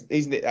 that's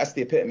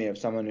the epitome of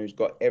someone who's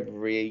got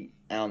every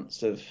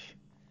ounce of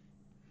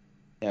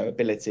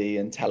ability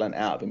and talent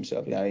out of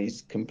himself.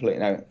 He's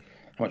complete. How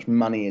much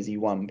money has he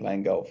won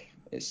playing golf?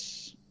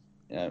 It's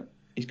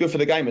he's good for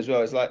the game as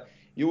well. It's like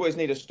you always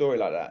need a story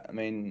like that. I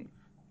mean,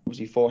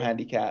 obviously 4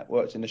 handicap,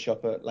 works in the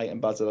shop at Leighton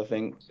Buzzard, I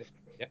think.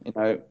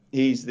 Yep.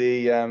 He's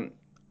the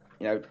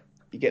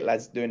you get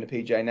lads doing the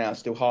PJ now,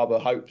 still harbour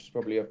hopes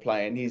probably of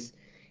playing.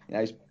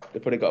 They've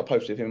probably got a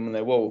poster of him on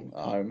their wall.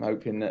 I'm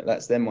hoping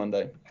that's them one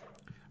day.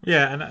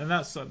 Yeah, and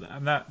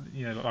that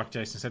like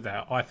Jason said,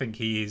 that I think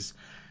he is,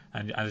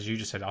 and as you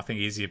just said, I think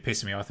he is the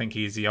epitome. I think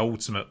he is the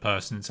ultimate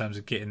person in terms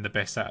of getting the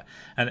best out.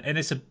 And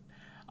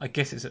I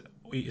guess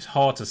it's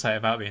hard to say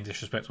without being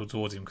disrespectful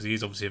towards him, because he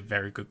is obviously a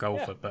very good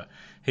golfer, but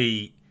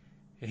he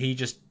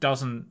just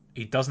doesn't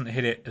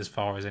hit it as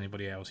far as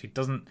anybody else. He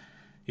doesn't.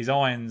 His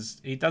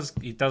irons, he does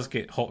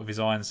get hot with his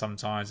irons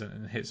sometimes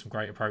and hit some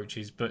great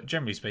approaches, but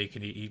generally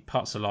speaking, he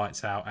puts the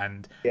lights out,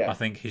 and I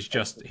think his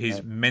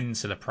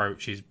mental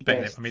approach is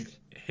better. Yes. I mean,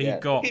 he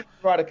got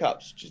Ryder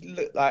Cups just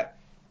look like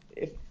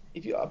if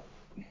you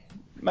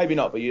maybe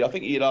not, but I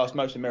think you'd ask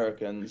most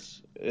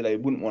Americans they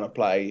wouldn't want to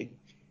play.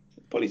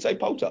 Probably say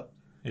Poulter.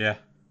 Yeah.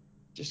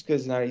 Just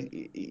because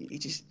he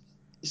just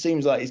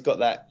seems like he's got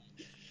that.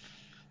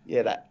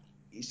 Yeah, that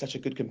he's such a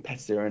good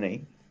competitor,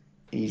 isn't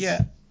he?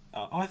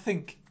 I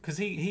think because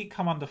he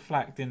come under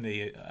flack, didn't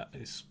he?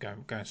 It's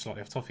going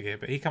slightly off topic here,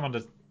 but he come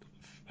under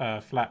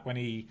flack when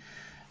he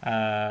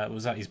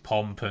was that his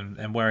pomp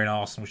and wearing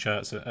Arsenal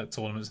shirts at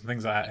tournaments and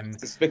things like that. And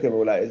It's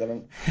despicable, that is, I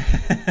think.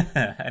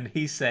 and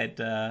he said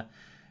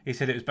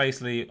it was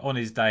basically on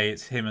his day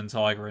it's him and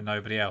Tiger and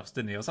nobody else,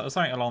 didn't he? Or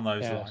something along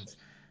those lines.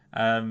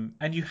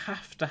 And you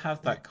have to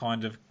have that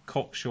kind of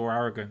cocksure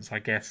arrogance, I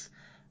guess,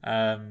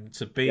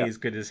 to be as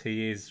good as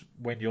he is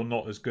when you're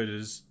not as good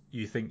as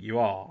you think you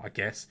are, I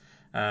guess,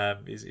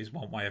 is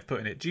one way of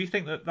putting it. Do you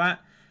think that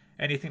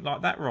anything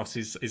like that, Ross,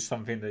 is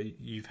something that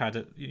you've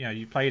had?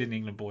 You played in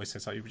England boys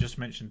setup. You've just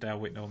mentioned Dale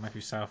Whitnell,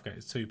 Matthew Southgate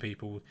as two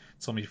people,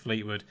 Tommy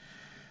Fleetwood.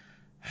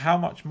 How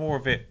much more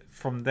of it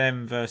from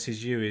them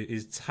versus you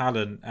is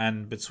talent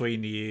and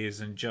between the ears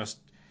and just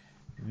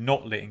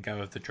not letting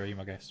go of the dream,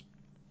 I guess?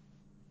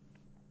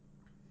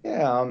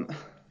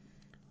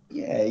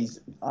 He's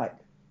like,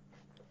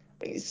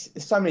 it's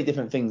so many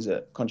different things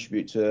that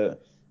contribute to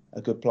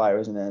a good player,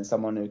 isn't there? And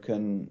someone who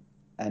can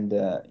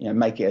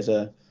make it as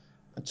a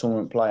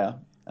tournament player.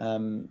 I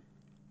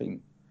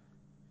think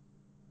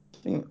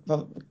if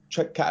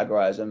I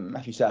categorise him,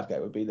 Matthew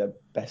Southgate would be the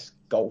best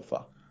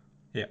golfer.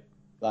 Yeah.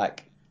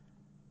 Like,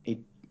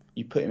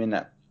 you put him in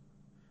that.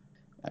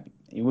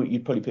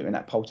 You'd probably put him in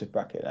that Poulter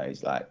bracket. Though.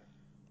 He's like,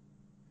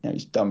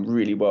 he's done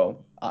really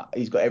well.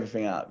 He's got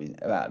everything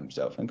about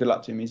himself, and good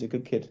luck to him. He's a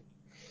good kid.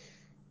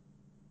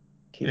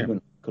 I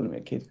wouldn't call him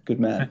a kid.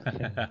 Good man.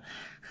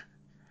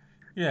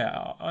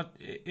 I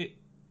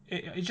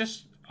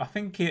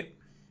think it.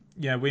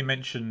 We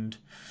mentioned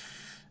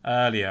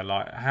earlier,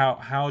 like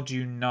how do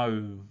you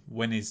know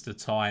when is the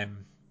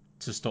time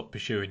to stop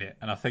pursuing it?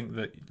 And I think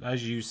that,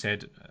 as you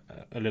said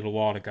a little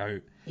while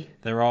ago,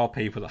 there are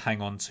people that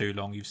hang on too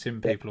long. You've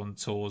seen people on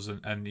tours,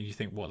 and you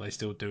think, what are they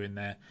still doing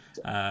there?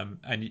 And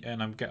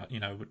I'm I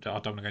don't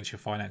want to go into your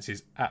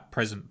finances at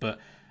present, but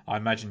I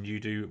imagine you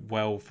do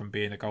well from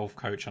being a golf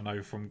coach. I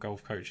know from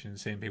golf coaching and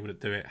seeing people that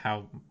do it,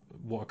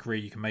 what a career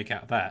you can make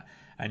out of that,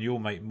 and you'll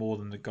make more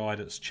than the guy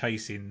that's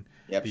chasing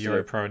the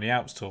Euro Pro and the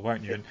Alps Tour,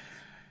 won't you? And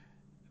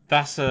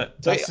that's a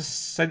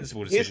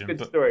sensible decision.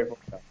 Here's a good story.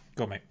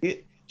 Go on,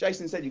 mate.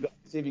 Jason said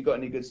see if you got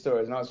any good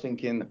stories, and I was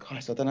thinking,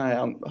 gosh, I don't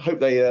know. I hope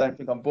they don't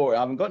think I'm boring.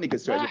 I haven't got any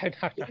good stories.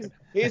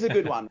 Here's a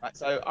good one. Right?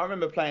 So I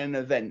remember playing an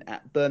event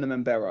at Burnham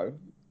and Barrow,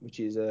 which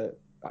is at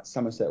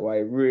Somerset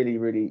Way, really,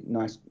 really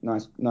nice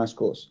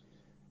course.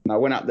 And I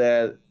went up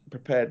there,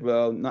 prepared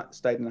well,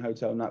 stayed in the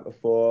hotel the night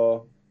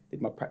before,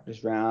 did my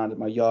practice round, did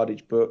my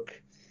yardage book.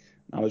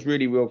 I was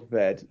really well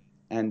prepared,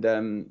 and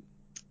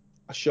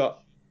I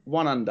shot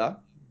 1 under,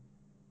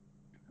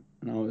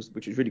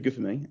 which was really good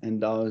for me,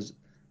 and I was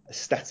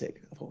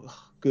ecstatic. I thought,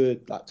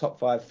 good, like top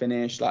 5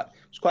 finish. Like, it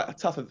was quite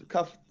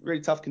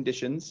really tough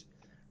conditions.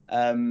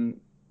 I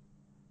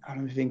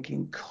remember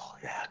thinking, God,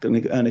 yeah, I'm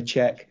going to earn a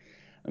check.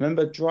 I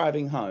remember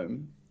driving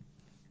home.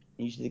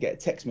 You usually get a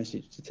text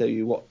message to tell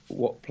you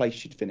what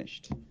place you'd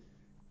finished,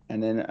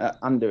 and then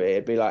under it,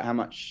 it'd be like how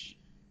much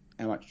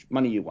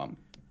money you won.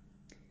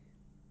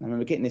 I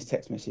remember getting this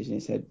text message, and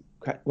it said,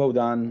 "Well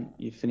done,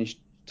 you finished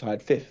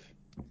tied 5th.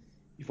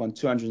 You've won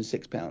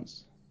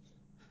 £206."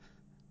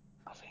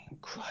 I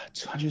think,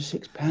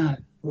 £206,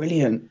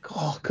 brilliant.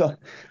 Oh God,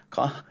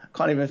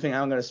 can't even think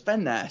how I'm going to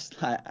spend that.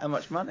 It's like, how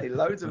much money?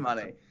 Loads of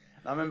money. And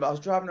I remember I was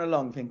driving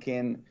along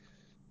thinking,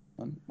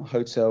 my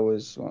hotel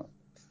was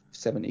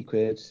 70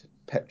 quid,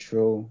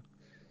 petrol,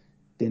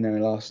 dinner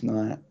last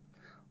night.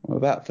 I'm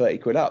about 30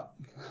 quid up.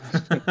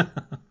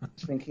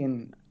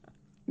 Thinking,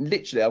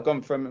 literally, I've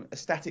gone from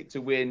ecstatic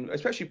to win,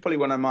 especially probably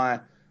one of my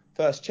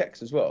first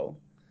checks as well.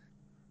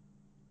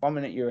 1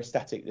 minute you're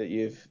ecstatic that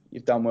you've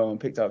done well and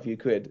picked up a few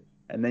quid,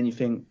 and then you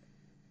think,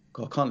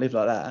 God, I can't live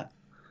like that.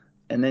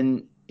 And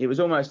then it was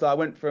almost like I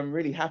went from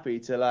really happy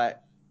to like,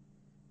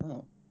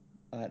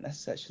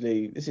 that's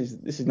actually, this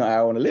is not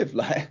how I want to live.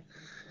 Like,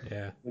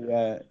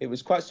 it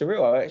was quite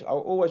surreal. I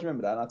always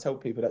remember that, and I tell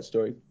people that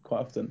story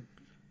quite often.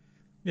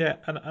 Yeah,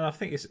 and I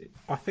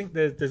think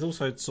there's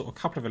also sort of a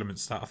couple of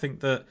elements to that. I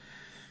think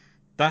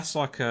that's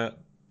like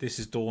this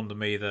has dawned on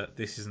me that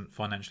this isn't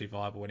financially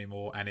viable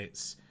anymore, and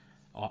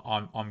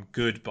I'm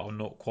good, but I'm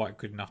not quite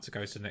good enough to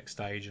go to the next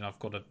stage, and I've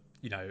got to,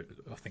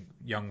 I think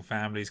young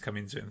families come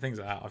into it and things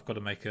like that. I've got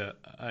to make a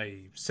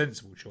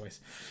sensible choice.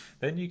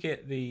 Then you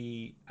get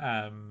the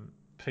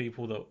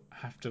people that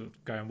have to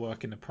go and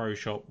work in the pro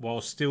shop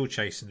while still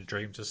chasing the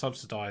dream to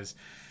subsidise,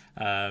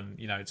 to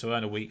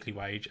earn a weekly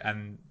wage,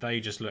 and they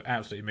just look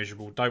absolutely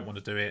miserable, don't want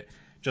to do it,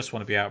 just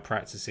want to be out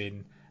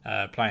practicing,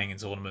 playing in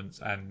tournaments,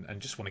 and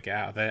just want to get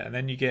out of there. And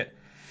then you get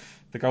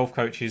the golf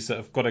coaches that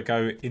have got to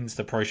go into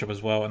the pro shop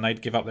as well, and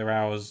they'd give up their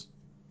hours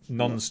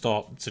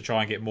non-stop to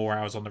try and get more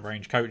hours on the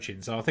range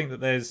coaching. So I think that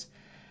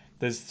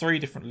there's 3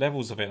 different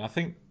levels of it. And I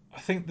think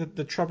that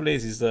the trouble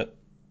is that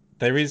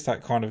there is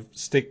that kind of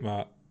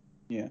stigma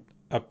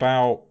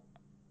about,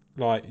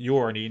 like,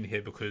 you're only in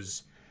here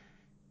because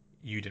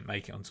you didn't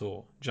make it on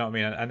tour. Do you know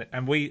what I mean?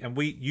 And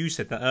we you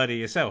said that earlier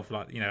yourself.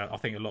 Like, I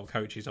think a lot of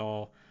coaches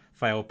are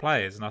failed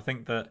players, and I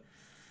think that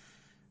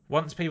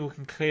once people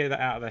can clear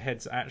that out of their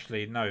heads,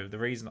 actually, no, the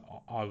reason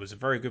I was a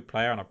very good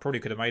player and I probably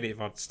could have made it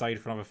if I'd stayed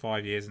for another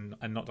 5 years and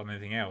not done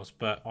anything else,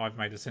 but I've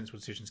made a sensible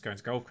decision to go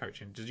into golf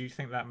coaching. Did you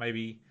think that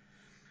maybe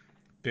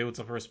builds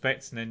up a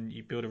respect and then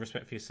you build a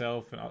respect for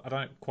yourself? And I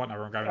don't quite know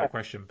where I'm going with that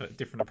question, but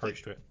different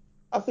approach to it.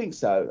 I think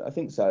so. I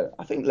think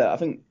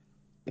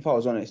if I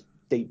was honest,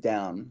 deep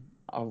down,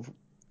 if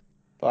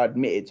I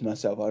admitted to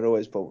myself, I'd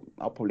always thought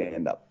I'll probably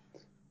end up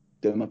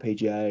doing my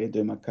PGA,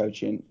 doing my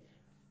coaching.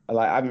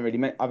 Like I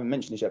haven't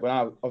mentioned this yet, but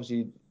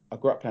I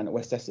grew up playing at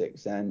West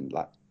Essex, and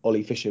like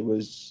Ollie Fisher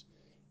was,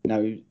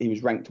 he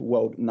was ranked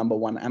world number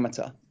one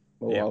amateur.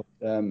 Well,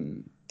 yeah.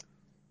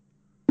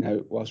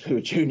 Whilst we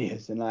were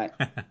juniors, and like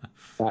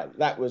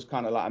that was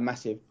kind of like a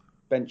massive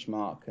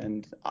benchmark.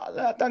 And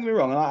don't get me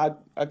wrong,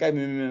 I gave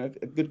him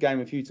a good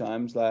game a few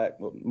times, like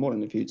more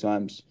than a few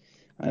times.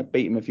 I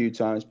beat him a few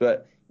times,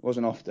 but it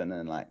wasn't often.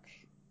 And like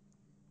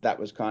that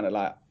was kind of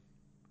like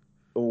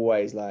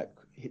always like,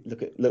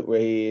 look where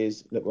he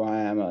is, look where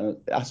I am. And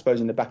I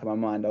suppose in the back of my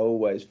mind, I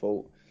always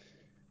thought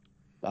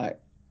like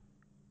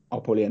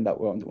I'll probably end up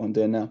what I'm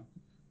doing now.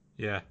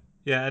 Yeah,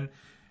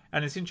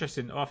 and it's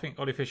interesting. I think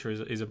Ollie Fisher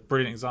is a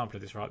brilliant example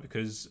of this, right?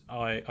 Because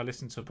I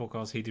listened to a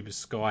podcast he did with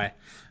Sky.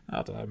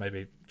 I don't know,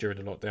 maybe during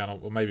the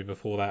lockdown or maybe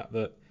before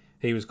that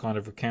he was kind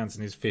of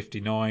recounting his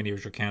 59. He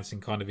was recounting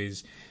kind of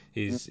his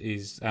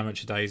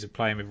amateur days of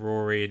playing with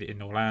Rory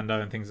in Orlando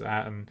and things like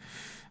that. And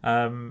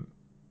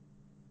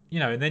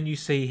and then you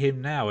see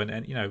him now,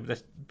 and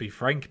let's be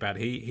frank about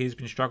it. He's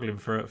been struggling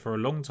for a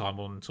long time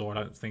on tour. I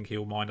don't think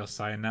he'll mind us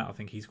saying that. I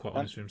think he's quite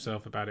honest with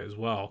himself about it as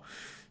well.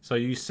 So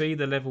you see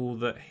the level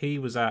that he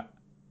was at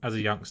as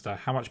a youngster,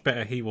 how much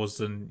better he was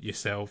than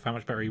yourself, how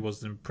much better he was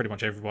than pretty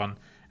much everyone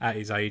at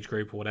his age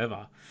group or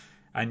whatever.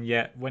 And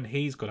yet, when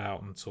he's got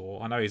out on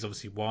tour, I know he's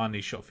obviously won,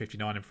 he's shot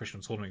 59 in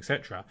professional tournament,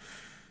 etc.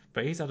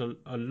 But he's had a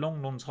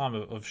long time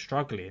of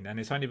struggling, and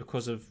it's only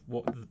because of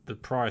what the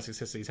prior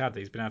success that he's had that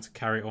he's been able to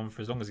carry it on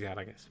for as long as he had,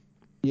 I guess.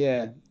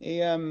 Yeah,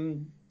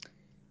 I'm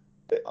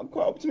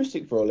quite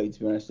optimistic for Ollie, to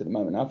be honest, at the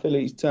moment. I feel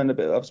he's turned a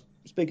bit. I was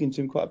speaking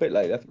to him quite a bit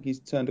lately. I think he's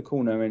turned a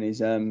corner in his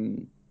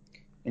game.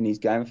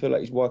 I feel like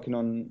he's working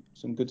on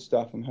some good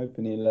stuff. I'm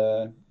hoping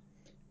he'll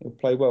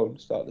play well at the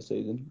start of the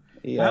season.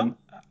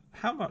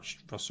 How much?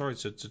 Oh, sorry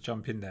to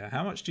jump in there.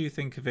 How much do you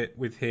think of it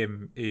with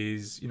him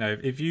is,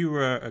 if you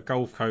were a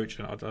golf coach,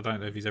 and I don't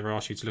know if he's ever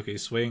asked you to look at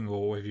his swing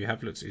or if you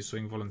have looked at his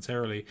swing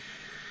voluntarily,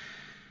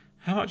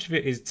 how much of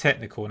it is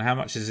technical and how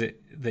much is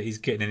it that he's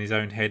getting in his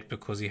own head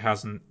because he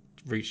hasn't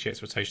reached the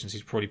expectations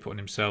he's probably put on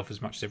himself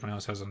as much as everyone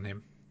else has on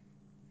him?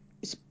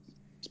 It's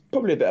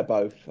probably a bit of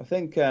both. I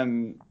think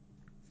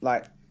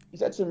like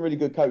he's had some really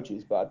good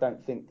coaches, but I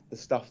don't think the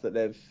stuff that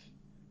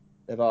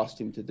they've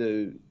asked him to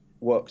do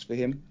works for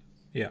him.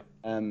 Yeah.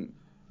 I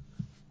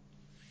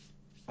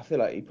feel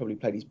like he probably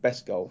played his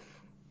best golf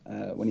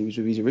when he was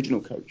with his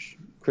original coach,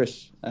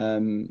 Chris.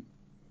 I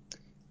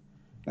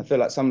feel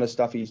like some of the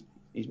stuff he's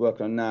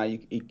working on now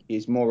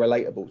is more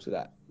relatable to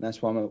that. And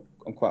that's why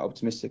I'm quite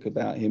optimistic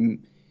about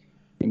him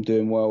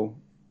doing well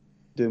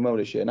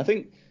this year. And I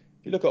think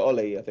if you look at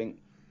Ollie, I think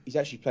he's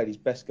actually played his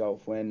best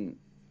golf when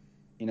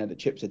the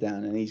chips are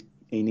down and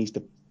he needs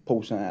to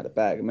pull something out of the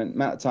bag. I mean, the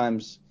amount of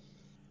times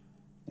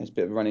it's a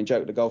bit of a running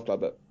joke at the golf club,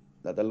 but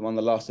one of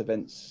the last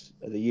events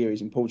of the year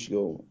is in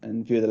Portugal,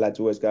 and a few of the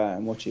lads always go out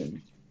and watch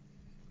him.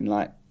 And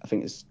like I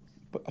think it's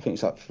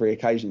like 3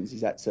 occasions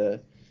he's had to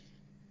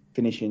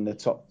finish in the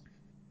top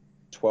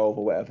 12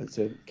 or whatever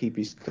to keep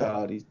his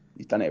card. He's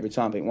done it every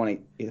time. I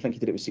think he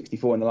did it with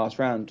 64 in the last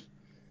round,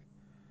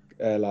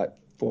 like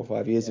 4 or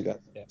 5 years ago.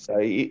 Yeah. So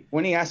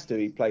when he has to,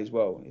 he plays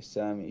well. It's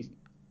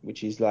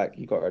which is like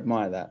you've got to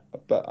admire that.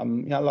 But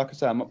like I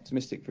say, I'm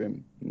optimistic for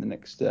him in the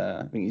next.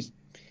 I think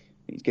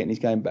he's getting his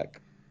game back.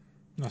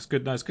 That's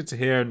good. No, it's good to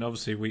hear, and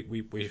obviously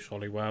we wish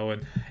Ollie well,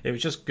 and it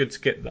was just good to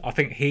get. I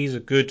think he's a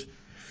good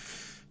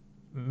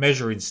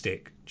measuring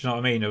stick. Do you know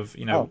what I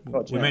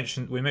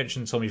mean? We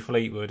mentioned Tommy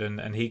Fleetwood,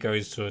 and he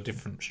goes to a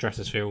different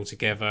stratosphere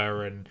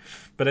altogether.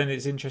 But then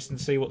it's interesting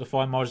to see what the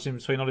fine margins in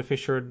between Ollie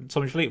Fisher and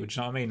Tommy Fleetwood. Do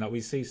you know what I mean? Like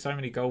we see so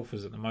many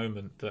golfers at the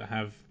moment that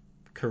have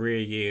career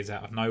years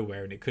out of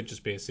nowhere, and it could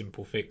just be a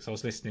simple fix. I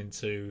was listening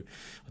to,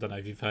 I don't know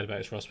if you've heard about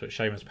this, Ross, but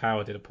Seamus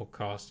Power did a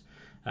podcast.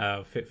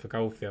 Fit for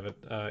Golf the other,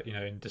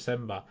 in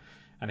December,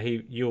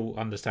 and you'll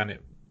understand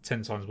it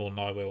 10 times more than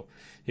I will.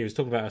 He was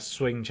talking about a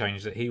swing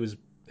change that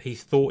he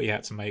thought he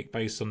had to make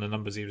based on the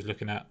numbers he was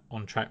looking at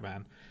on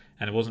TrackMan,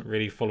 and it wasn't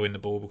really following the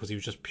ball because he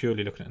was just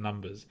purely looking at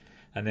numbers.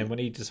 And then when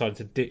he decided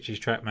to ditch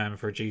his TrackMan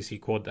for a GC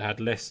quad that had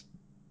less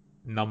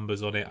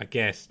numbers on it, I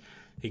guess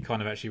he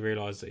kind of actually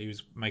realised that he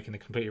was making a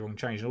completely wrong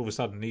change, and all of a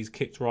sudden he's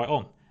kicked right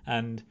on.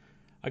 And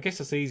I guess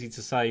that's easy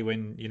to say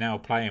when you're now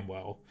playing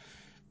well,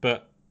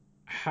 but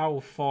how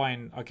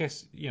fine, I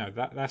guess,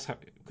 that's how,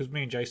 because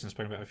me and Jason have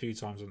spoken about it a few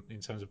times in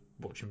terms of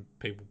watching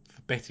people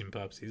for betting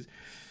purposes,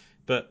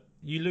 but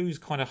you lose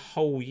kind of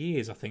whole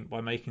years, I think,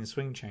 by making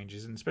swing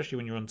changes, and especially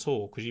when you're on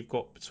tour, because you've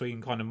got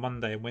between kind of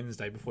Monday and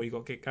Wednesday before you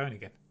got to get going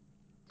again.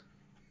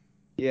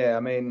 Yeah, I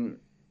mean,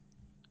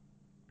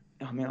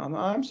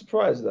 I'm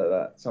surprised at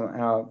that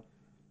somehow,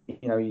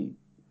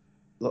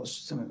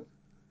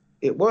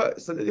 It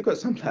works. So they've got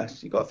some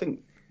lads. You got to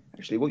think,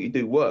 actually, what you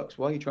do works.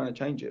 Why are you trying to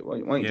change it? Why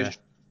don't you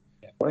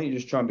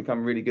just try and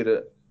become really good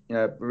at,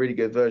 a really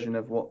good version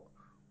of what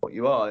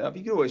you are? I think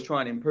you can always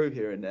try and improve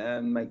here and there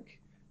and make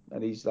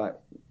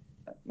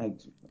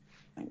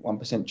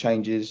 1%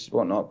 changes,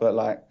 whatnot. But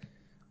I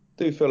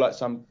do feel like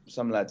some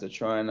lads are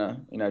trying to,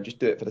 just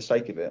do it for the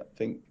sake of it. I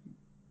think,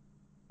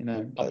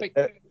 I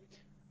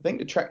think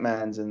the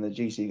Trackmans and the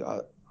GC.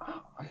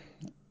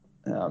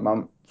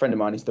 My friend of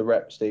mine is the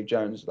rep, Steve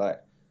Jones. I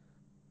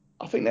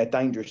think they're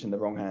dangerous in the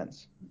wrong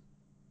hands.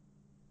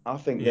 I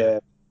think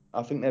they're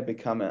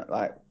becoming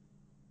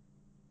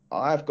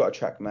I've got a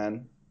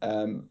Trackman.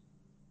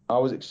 I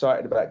was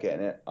excited about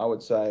getting it. I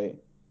would say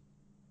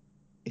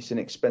it's an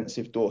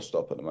expensive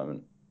doorstop at the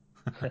moment.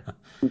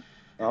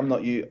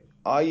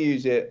 I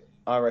use it.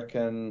 I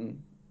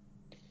reckon.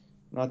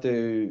 I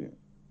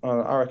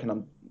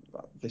reckon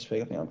this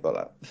week. I think I've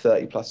got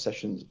 30 plus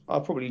sessions.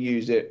 I'll probably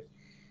use it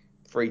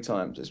 3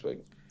 times this week.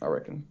 I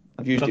reckon.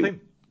 I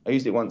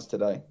used it once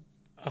today.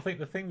 I think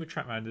the thing with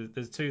Trackman,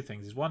 there's 2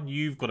 things. Is one,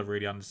 you've got to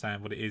really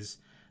understand what it is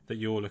that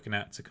you're looking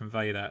at to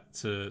convey that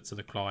to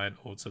the client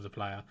or to the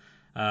player,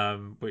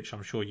 which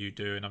I'm sure you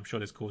do, and I'm sure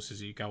there's courses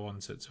that you go on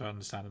to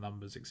understand the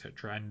numbers,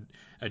 etc., and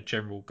a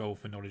general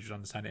golfer knowledge to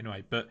understand it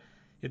anyway. But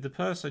if the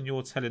person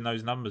you're telling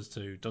those numbers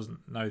to doesn't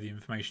know the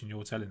information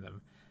you're telling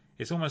them,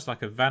 it's almost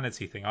like a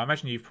vanity thing. I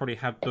imagine you've probably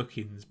had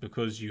bookings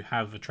because you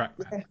have a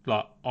Trackman.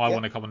 I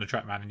want to come on the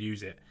Trackman and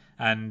use it,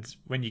 and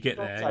when you get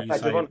there, you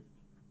say,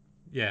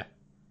 "Yeah,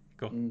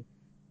 go."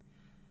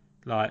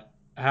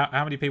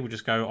 How many people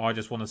just go, I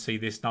just want to see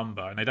this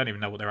number, and they don't even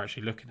know what they're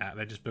actually looking at.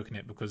 They're just booking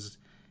it because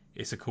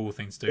it's a cool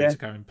thing to do to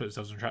go and put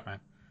themselves on Trackman.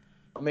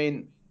 I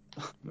mean,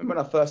 remember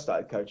when I first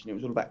started coaching, it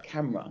was all about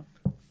camera.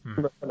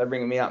 Remember they're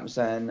ringing me up and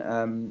saying,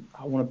 I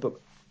want to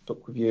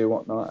book with you,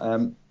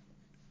 whatnot.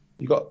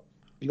 You got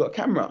a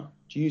camera?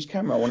 Do you use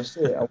camera? I want to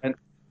see it. I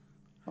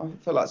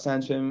felt like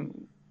saying to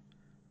him,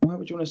 why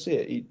would you want to see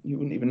it? You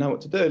wouldn't even know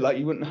what to do.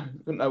 You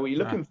wouldn't know what you're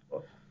looking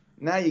for.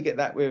 Now you get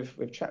that with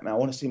Trackman. I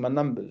want to see my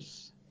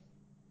numbers.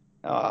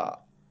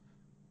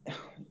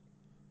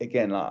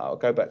 Again, I'll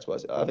go back to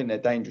what I think they're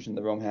dangerous in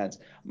the wrong hands.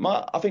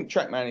 I think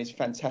Trackman is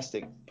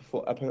fantastic.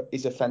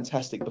 Is a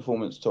fantastic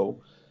performance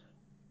tool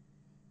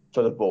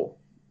for the ball.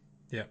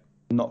 Yeah.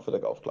 Not for the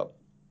golf club.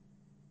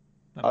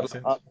 That makes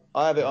sense.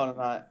 I have it on at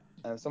night,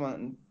 and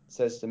someone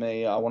says to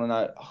me, I want to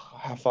know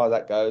how far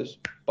that goes.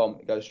 Boom,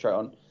 it goes straight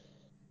on.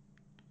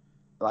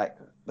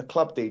 The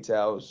club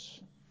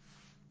details,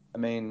 I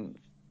think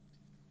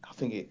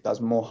it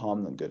does more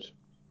harm than good.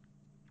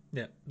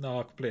 Yeah, no,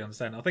 I completely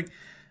understand. I think,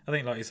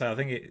 like you say, I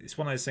think it's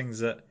one of those things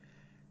that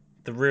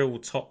the real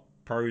top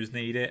pros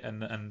need it,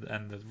 and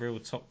the real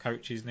top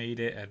coaches need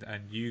it,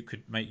 and you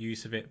could make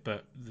use of it.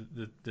 But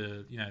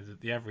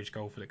the average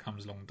golfer that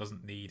comes along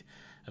doesn't need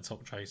a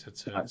top tracer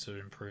to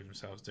improve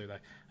themselves, do they?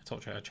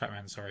 A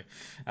Trackman, sorry.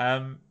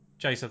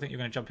 Jace, I think you're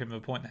going to jump in with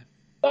a point there.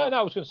 No,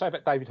 I was going to say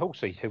about David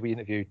Halsey, who we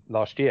interviewed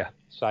last year,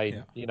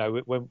 saying,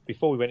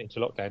 before we went into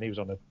lockdown, he was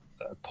on a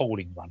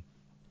appalling run.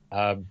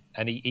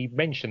 And he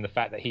mentioned the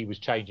fact that he was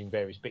changing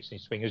various bits in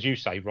his swing. As you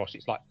say, Ross,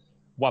 it's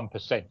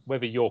 1%.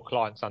 Whether your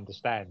clients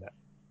understand that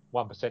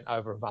 1%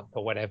 over a month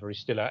or whatever is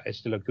still a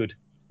good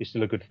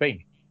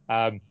thing.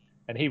 And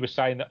he was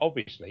saying that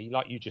obviously,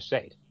 like you just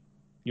said,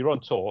 you're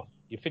on tour,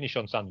 you finish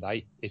on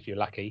Sunday if you're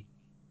lucky,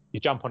 you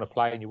jump on a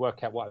plane, you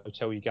work out what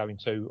hotel you're going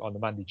to on the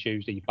Monday,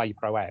 Tuesday, you play your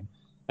pro-am,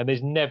 and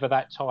there's never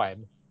that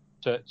time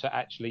to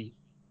actually,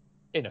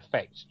 in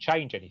effect,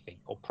 change anything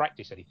or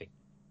practice anything.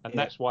 And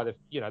that's why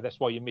that's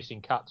why you're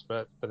missing cuts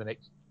for the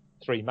next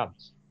 3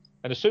 months.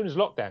 And as soon as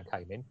lockdown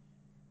came in,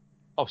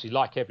 obviously,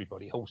 like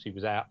everybody, Halsey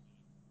was out,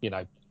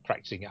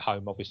 practicing at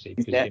home, obviously,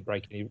 because he didn't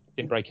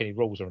break any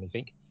rules or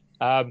anything,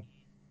 and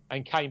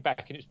came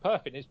back, and it was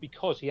perfect. And it's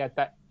because he had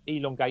that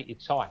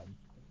elongated time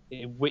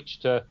in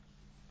which to,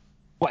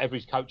 whatever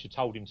his coach had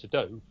told him to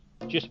do,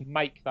 just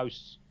make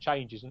those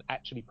changes and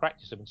actually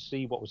practice them and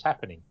see what was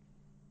happening.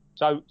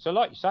 So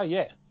like you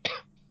say,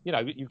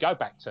 you go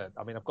back to,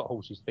 I've got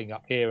Halsey's thing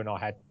up here, and I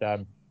had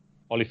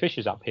Ollie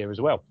Fisher's up here as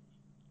well.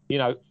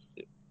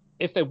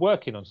 If they're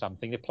working on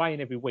something, they're playing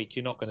every week,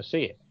 you're not going to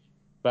see it.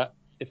 But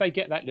if they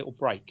get that little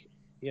break,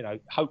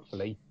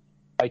 hopefully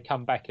they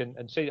come back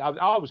and see.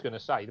 I was going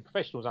to say the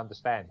professionals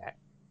understand that.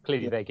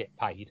 Clearly they get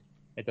paid.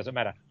 It doesn't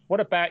matter. What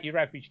about your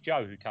average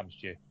Joe who comes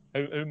to you,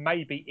 who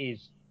maybe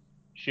is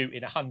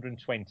shooting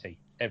 120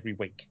 every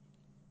week?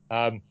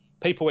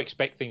 People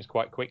expect things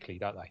quite quickly,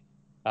 don't they?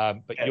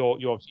 But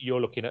you're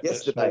looking at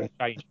small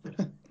changes.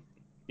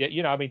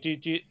 Yeah, do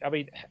you?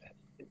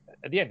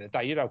 At the end of the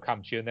day, they'll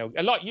come to you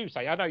and like you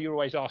say. I know you're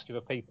always asking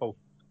for people.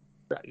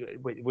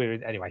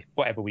 Anyway,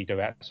 whatever we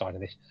do outside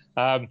of this,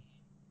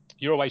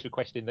 you're always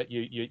requesting that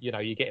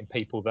you're getting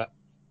people that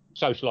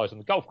socialise on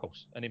the golf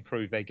course and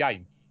improve their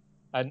game.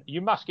 And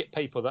you must get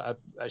people that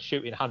are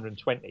shooting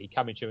 120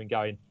 coming to you and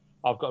going,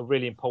 I've got a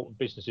really important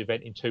business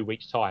event in 2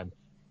 weeks' time.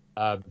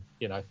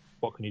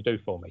 What can you do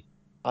for me?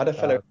 I had a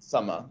fellow in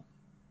summer,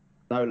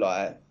 no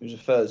lie, it was a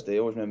Thursday, I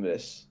always remember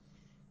this.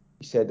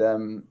 he said,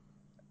 I'm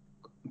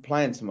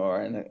playing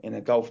tomorrow in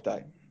a golf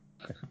day.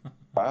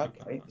 Right,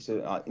 okay.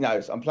 So,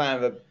 I'm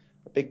playing with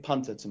a big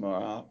punter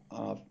tomorrow.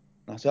 I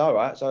said, all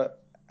right. So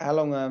how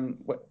long?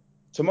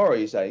 Tomorrow,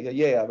 you say? He said,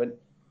 yeah. I went,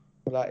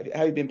 like,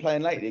 how you been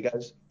playing lately? He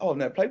goes, oh, I've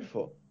never played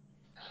before.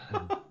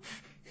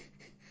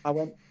 I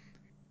went,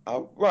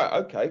 oh, right,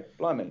 okay,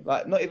 blimey.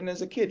 Like, not even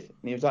as a kid.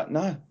 And he was like,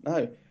 no.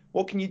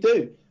 What can you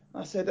do?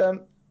 I said,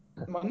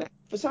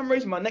 for some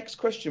reason, my next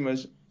question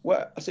was,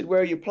 I said, where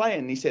are you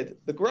playing? And he said,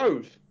 the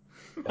Grove.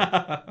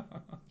 Bless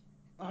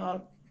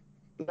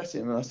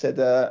him. And I said,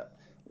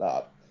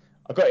 like,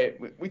 I got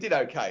it. We did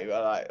okay.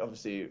 But, like,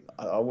 obviously,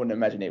 I wouldn't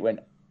imagine it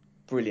went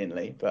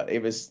brilliantly, but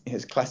it was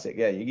classic.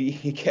 Yeah,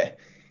 you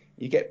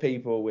get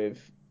people with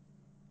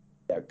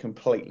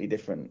completely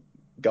different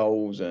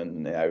goals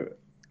and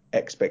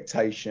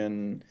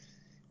expectation.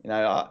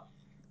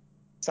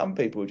 Some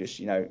people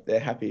just they're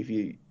happy if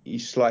you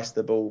slice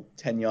the ball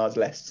 10 yards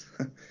less.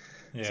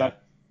 Yeah.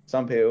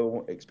 Some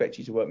people expect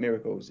you to work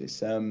miracles.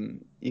 It's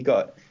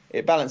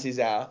it balances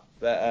out,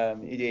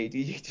 but you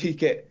do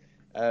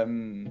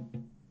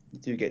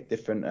get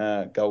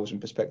different goals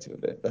and perspective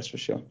of it. That's for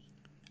sure.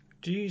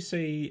 Do you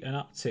see an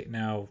uptick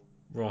now,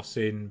 Ross,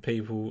 in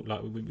people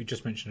like we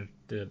just mentioned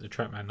the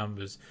TrackMan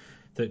numbers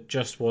that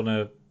just want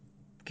to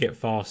get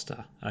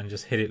faster and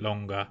just hit it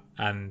longer,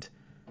 and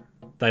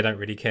they don't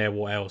really care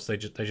what else. They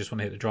just want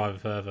to hit the driver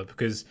further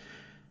because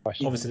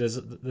obviously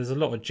there's a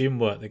lot of gym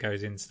work that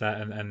goes into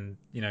that and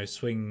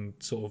swing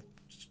sort of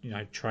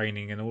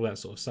training and all that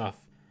sort of stuff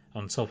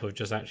on top of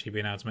just actually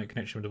being able to make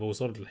connection with the ball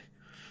solidly.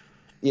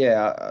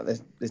 Yeah,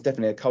 there's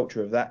definitely a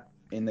culture of that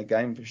in the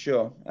game for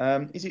sure.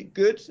 Is it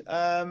good?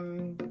 I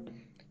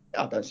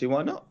don't see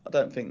why not. I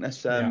don't think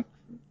that's. I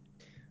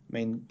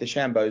mean,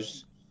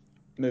 DeChambeau's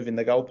moving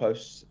the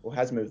goalposts or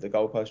has moved the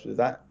goalposts with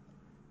that.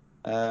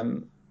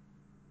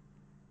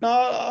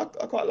 No,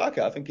 I quite like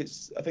it. I think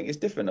it's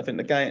different. I think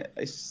the game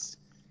is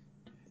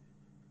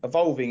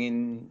evolving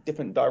in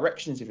different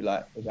directions, if you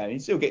like. You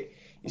still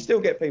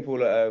get people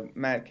that are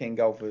mad keen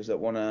golfers that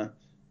want to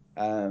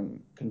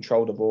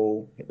control the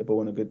ball, hit the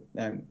ball in a good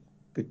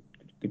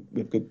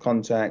with good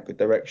contact, good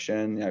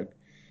direction,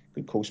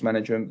 good course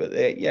management. But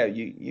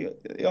you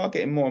are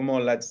getting more and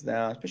more lads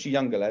now, especially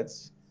younger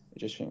lads, who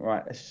just think,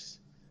 right, let's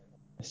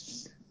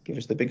give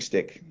us the big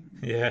stick.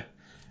 Yeah.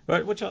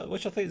 Right, which I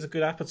think is a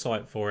good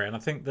appetite for it, and I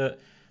think that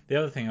the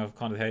other thing I've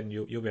kind of heard, and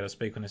you'll be able to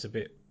speak on this a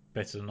bit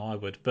better than I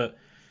would, but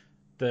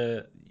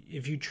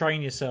if you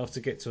train yourself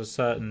to get to a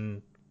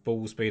certain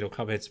ball speed or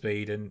club head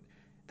speed, and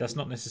that's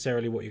not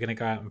necessarily what you're going to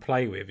go out and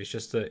play with. It's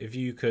just that if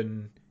you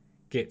can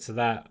get to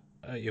that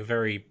at your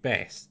very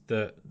best,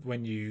 that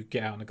when you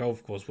get out on the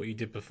golf course, what you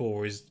did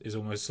before is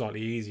almost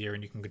slightly easier,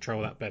 and you can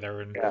control that better,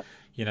 and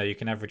you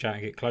can average out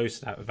and get close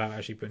to that without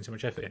actually putting too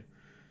much effort in.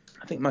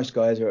 I think most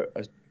guys are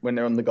when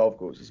they're on the golf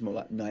course, it's more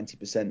like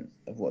 90%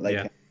 of what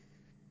they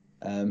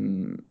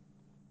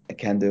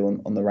can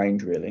do on the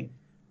range, really.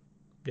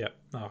 Yeah,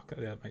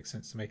 that makes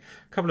sense to me.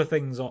 A couple of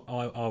things I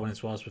wanted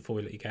to ask before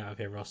we let you get out of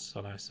here, Ross.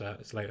 I know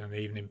it's late in the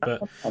evening,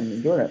 but I'm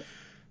enjoying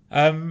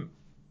it.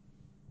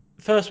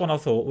 First one I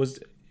thought was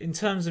in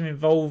terms of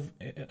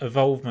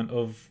involvement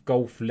of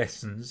golf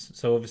lessons.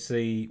 So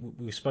obviously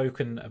we've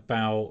spoken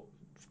about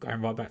going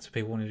right back to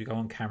people wanting to go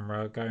on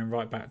camera, going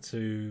right back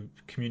to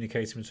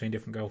communicating between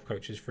different golf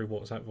coaches through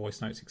WhatsApp, voice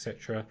notes,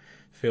 etc.,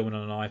 filming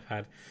on an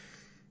iPad.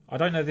 I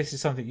don't know if this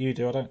is something you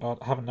do. I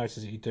haven't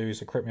noticed that you do,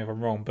 so correct me if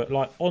I'm wrong. But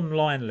like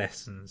online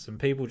lessons and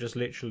people just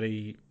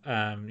literally,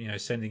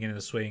 sending in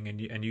a swing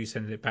and you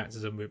sending it back to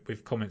them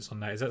with comments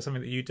on that. Is that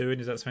something that you do, and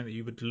is that something that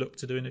you would look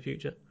to do in the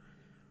future?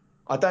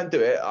 I don't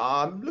do it.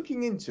 I'm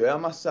looking into it, I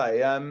must say.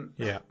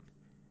 Yeah.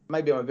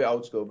 Maybe I'm a bit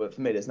old school, but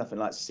for me, there's nothing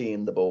like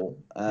seeing the ball.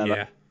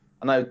 Yeah.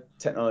 I know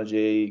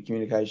technology,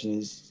 communication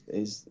is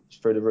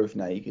through the roof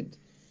now. There's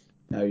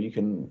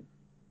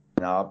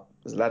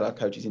a lad I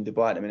coach is in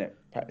Dubai at the minute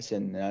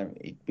practicing.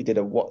 We did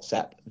a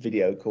WhatsApp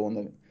video call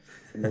in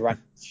the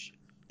range,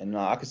 and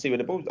I can see what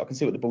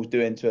the ball's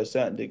doing to a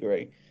certain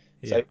degree.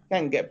 So it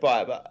can get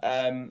by, but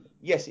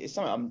yes, it's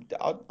something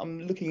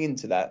I'm looking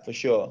into that for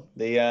sure.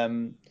 I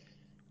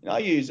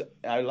use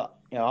I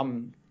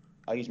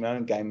use my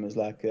own game as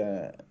like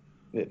I'm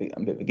a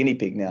bit of a guinea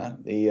pig now.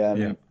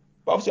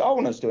 But obviously I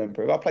want us to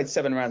improve. I played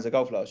 7 rounds of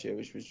golf last year,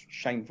 which was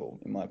shameful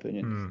in my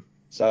opinion.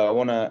 So I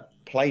want to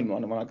play more.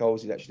 And one of my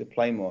goals is actually to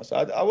play more. So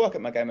I work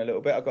at my game a little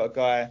bit. I've got a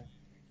guy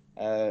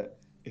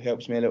who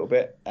helps me a little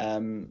bit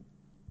and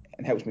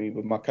helps me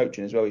with my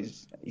coaching as well.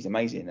 He's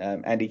amazing.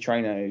 Andy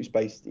Trainer, who's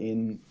based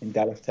in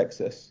Dallas,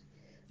 Texas.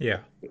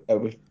 Yeah.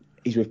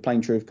 He's with Plain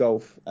Truth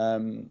Golf.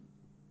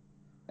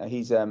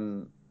 He's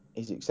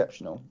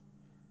exceptional,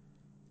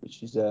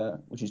 which is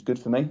good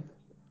for me.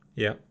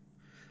 Yeah.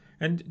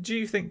 And do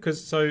you think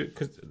because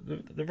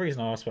the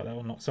reason I asked about that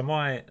or not? So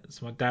my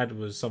dad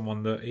was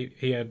someone that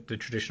he had the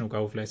traditional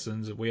golf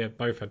lessons. We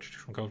both had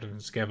traditional golf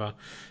lessons together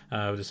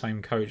with the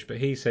same coach. But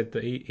he said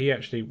that he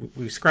actually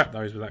we scrapped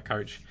those with that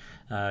coach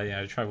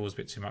Travel was a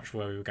bit too much for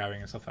where we were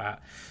going and stuff like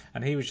that.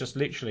 And he was just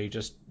literally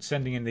just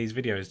sending in these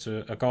videos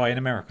to a guy in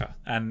America,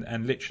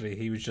 and literally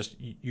he was just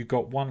you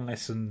got one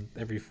lesson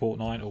every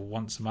fortnight or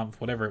once a month,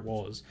 whatever it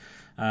was,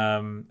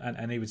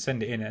 and he would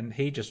send it in, and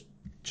he just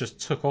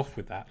took off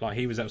with that. Like,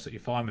 he was absolutely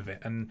fine with it.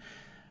 And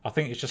I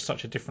think it's just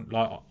such a different,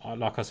 like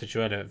I said to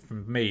you earlier,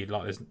 from me,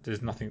 like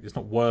there's nothing, it's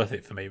not worth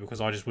it for me,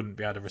 because I just wouldn't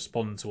be able to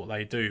respond to what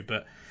they do.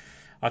 But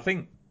I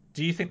think,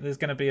 do you think there's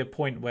going to be a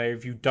point where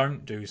if you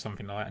don't do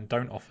something like that and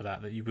don't offer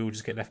that you will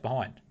just get left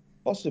behind?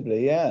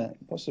 Possibly, yeah,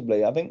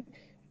 possibly. I think,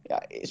 yeah,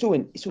 it's all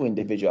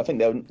individual. I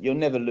think you'll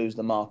never lose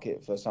the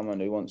market for someone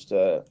who wants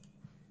to,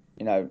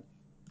 you know,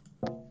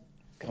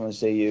 come and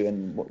see you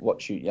and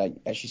watch you,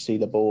 actually see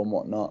the ball and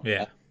whatnot.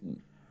 Yeah.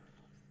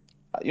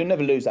 You'll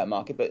never lose that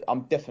market, but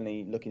I'm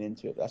definitely looking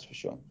into it. That's for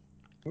sure.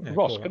 Yeah,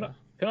 Ross, cool,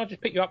 can I just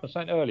pick you up on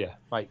something earlier,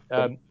 mate?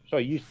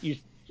 Sorry,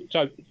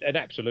 and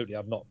absolutely,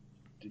 I'm not,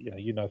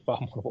 you know far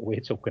more what we're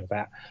talking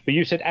about. But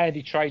you said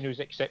Andy Trainer is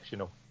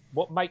exceptional.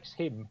 What makes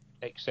him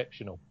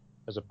exceptional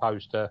as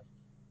opposed to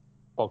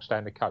bog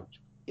standard coach?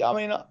 Yeah, I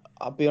mean,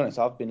 I'll be honest.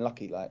 I've been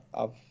lucky. Like,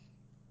 I've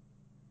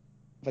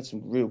had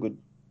some real good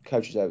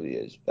coaches over the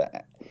years,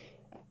 but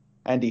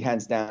Andy,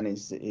 hands down,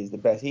 is the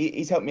best.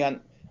 He's helped me. And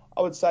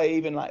I would say,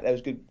 even like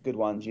those good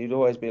ones, you'd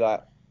always be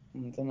like,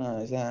 I don't know,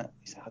 I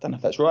don't know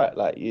if that's right.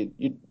 Like,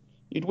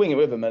 you'd wing it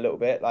with him a little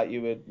bit. Like,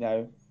 you would,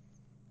 you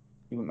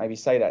wouldn't maybe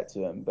say that to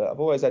him. But I've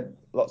always had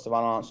lots of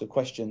unanswered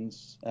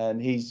questions,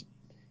 and he's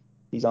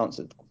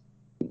answered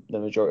the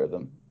majority of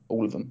them,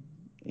 all of them.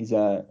 He's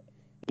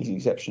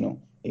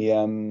exceptional.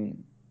 What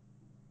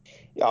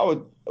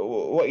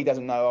he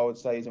doesn't know, I would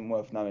say, isn't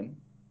worth knowing.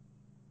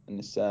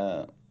 And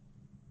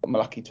I'm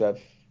lucky to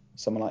have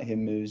someone like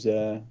him who's.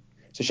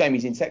 It's a shame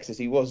he's in Texas.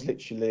 He was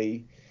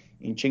literally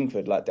in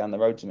Chingford, like down the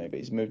road to me, but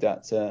he's moved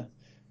out to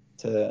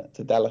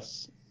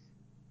Dallas.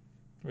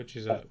 Which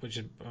is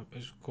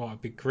quite a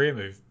big career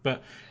move.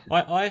 But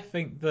I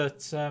think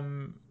that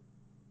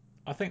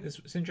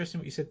it's interesting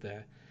what you said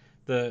there,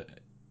 that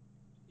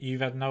you've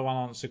had no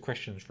unanswered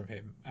questions from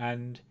him,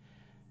 and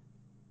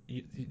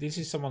this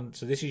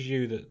is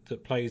you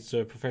that plays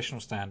to a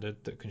professional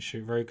standard, that can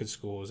shoot very good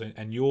scores,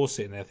 and you're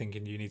sitting there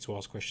thinking you need to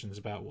ask questions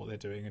about what they're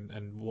doing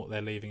and what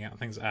they're leaving out and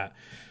things like that.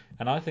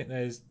 And I think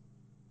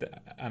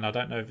and I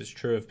don't know if it's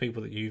true of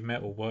people that you've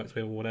met or worked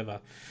with or whatever,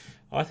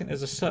 I think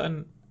there's a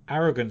certain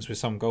arrogance with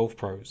some golf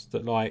pros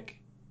that, like,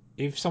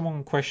 if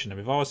someone questioned them,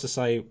 if I was to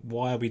say,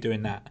 why are we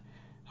doing that,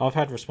 I've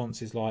had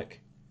responses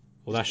like,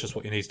 well, that's just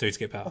what you need to do to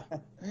get better.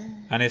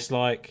 And it's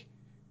like,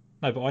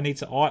 no, but I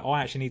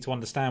actually need to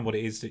understand what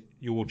it is that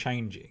you're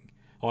changing.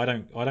 I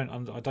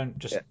don't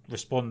just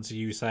respond to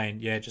you saying,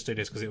 yeah, just do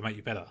this because it'll make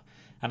you better.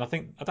 And I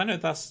don't know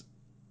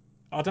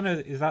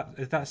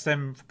if that's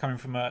them coming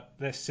from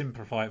let's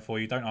simplify it for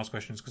you, don't ask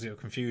questions because it'll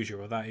confuse you,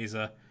 or that is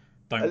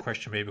don't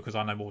question me because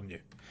I know more than you.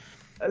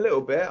 A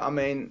little bit. I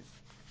mean,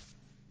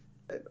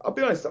 I'll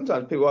be honest.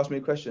 Sometimes people ask me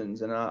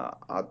questions, and I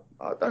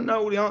don't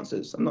know all the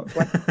answers. I'm not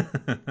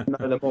claiming to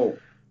know them all.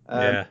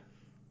 Yeah.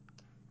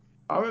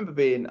 I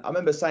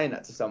remember saying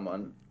that to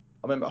someone.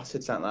 I remember I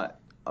said something like,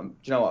 "Do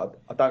you know what?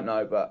 I don't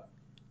know, but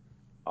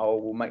I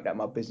will make that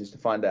my business to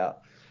find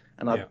out."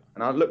 And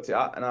I looked it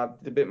up, and I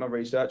did a bit of my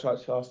research. I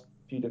asked a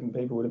few different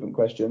people with different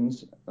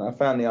questions, and I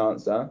found the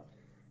answer.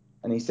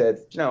 And he said,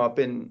 "Do you know, I've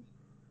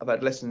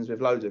had lessons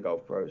with loads of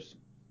golf pros,"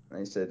 and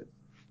he said,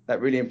 that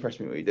really impressed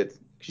me what you did,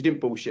 because you didn't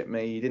bullshit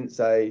me. You didn't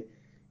say,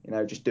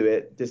 just do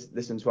it. Just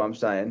listen to what I'm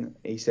saying.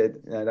 He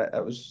said,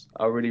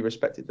 I really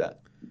respected that.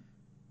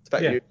 The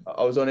fact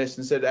I was honest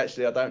and said,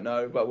 actually, I don't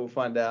know, but we'll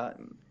find out.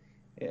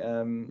 It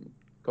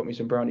got me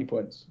some brownie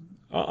points.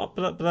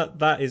 But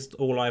that is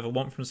all I ever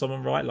want from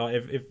someone, right?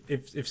 Like,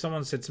 if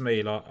someone said to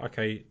me, like,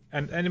 okay,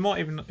 and it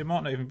might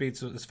not even be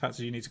to the fact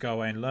that you need to go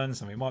away and learn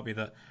something. It might be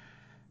that,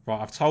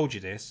 right, I've told you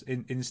this.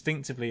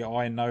 Instinctively,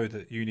 I know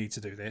that you need to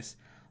do this.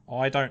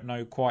 I don't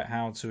know quite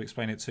how to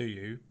explain it to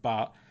you,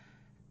 but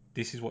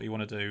this is what you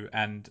want to do,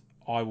 and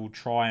I will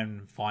try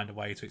and find a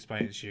way to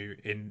explain it to you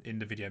in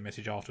the video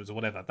message afterwards or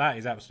whatever. That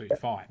is absolutely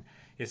fine.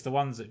 It's the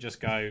ones that just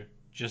go,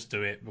 just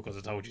do it because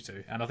I told you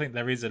to. And I think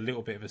there is a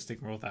little bit of a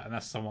stigma of that, and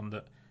that's someone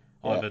that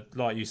either,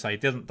 like you say,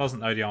 doesn't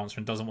know the answer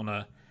and doesn't want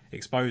to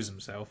expose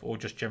himself, or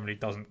just generally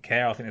doesn't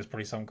care. I think there's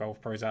probably some golf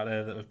pros out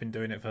there that have been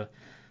doing it for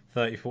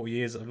 30, 40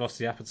 years that have lost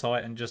the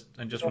appetite and just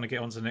want to get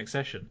on to the next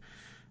session.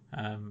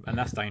 And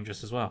that's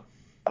dangerous as well.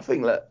 I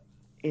think that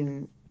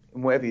in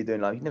whatever you're doing,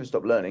 like, you can never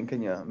stop learning,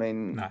 can you? I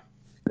mean, no.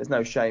 There's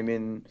no shame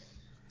in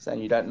saying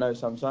you don't know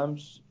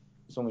sometimes,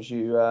 as long as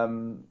you. I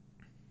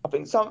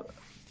think I'll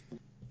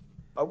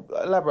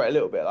elaborate a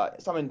little bit. Like,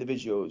 some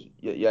individuals,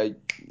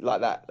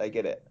 like that, they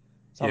get it.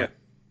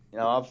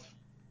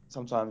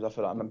 Sometimes I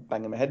feel like I'm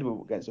banging my head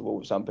against the wall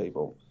with some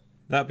people.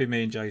 That'd be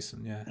me and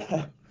Jason, yeah.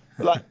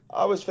 But like,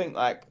 I always think,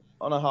 like,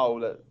 on a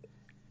whole, that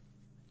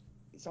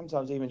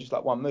sometimes even just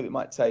like one move, it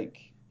might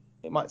take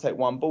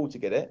one ball to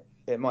get it.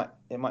 It might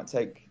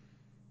take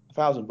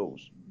 1,000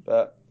 balls,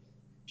 but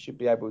you should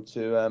be able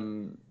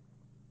to.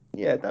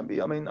 Don't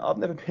be. I mean, I've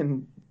never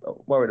been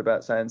worried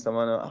about saying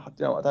someone. I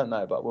don't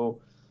know, but I'll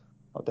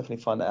definitely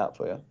find that out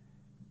for you.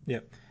 Yeah.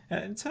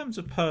 In terms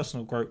of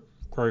personal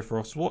growth,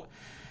 Ross, what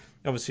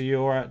obviously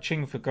you're at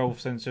Chingford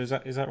Golf Centre. Is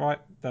that right?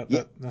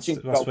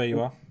 That's where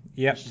you are.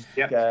 Yep.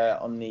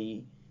 On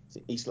the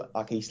East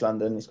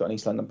London. It's got an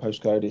East London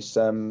postcode. It's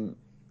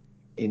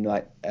in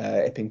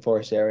Epping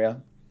Forest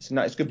area. So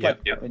no, it's a good place.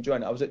 I'm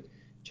enjoying it. I was at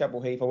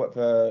Chapel Heath. I worked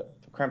for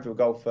Cranfield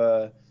Golf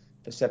for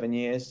 7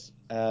 years.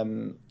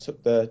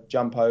 Took the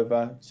jump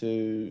over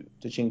to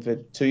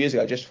Chingford 2 years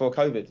ago, just before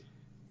COVID.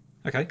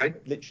 Okay.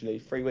 Literally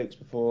 3 weeks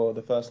before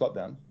the first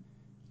lockdown.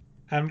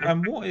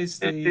 And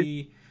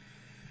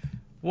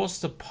what's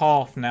the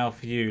path now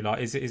for you?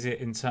 Like, is it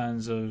in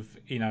terms of,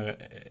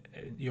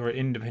 you're an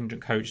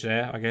independent coach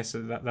there, I guess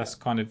that's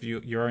kind of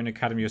your own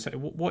academy.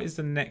 What is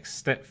the next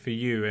step for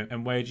you,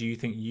 and where do you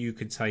think you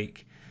could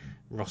take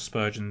Ross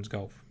Spurgeon's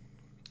golf?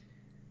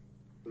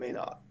 I mean,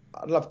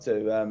 I'd love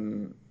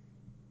to.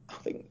 I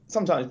think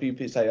sometimes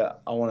people say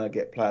I want to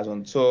get players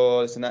on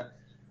tour, this and that.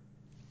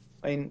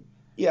 I mean,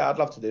 yeah, I'd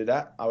love to do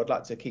that. I would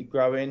like to keep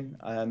growing.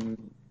 I feel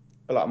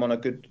like I'm on a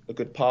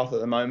good path at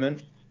the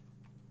moment.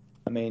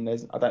 I mean,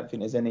 I don't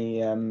think there's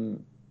any. I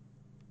mean,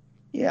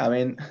 how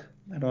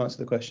do I answer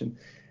the question?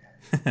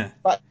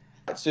 But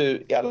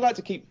I'd like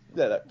to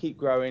keep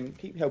growing,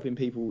 keep helping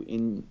people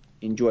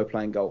enjoy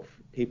playing golf.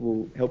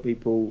 Help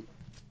people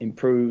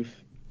improve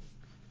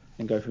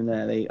and go from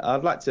there. I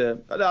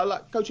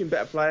like coaching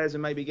better players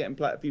and maybe getting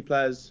a few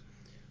players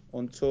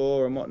on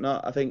tour and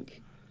whatnot. I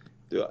think.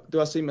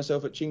 Do I see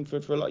myself at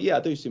Chingford for a lot? Yeah,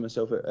 I do see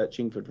myself at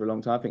Chingford for a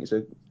long time. I think it's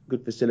a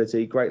good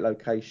facility, great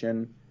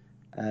location.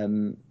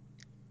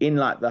 In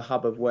the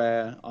hub of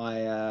where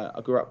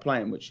I grew up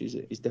playing, which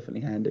is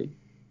definitely handy.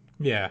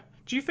 Yeah.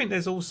 Do you think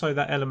there's also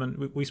that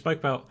element? We spoke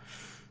about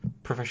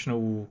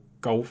professional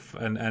golf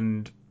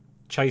and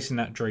chasing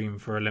that dream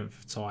for a length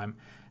of time,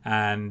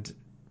 and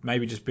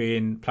maybe just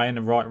playing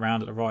the right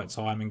round at the right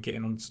time and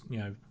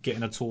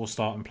getting a tour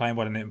start and playing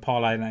well in it and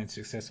parlaying that into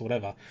success or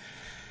whatever.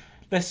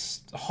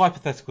 This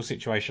hypothetical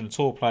situation: a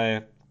tour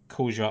player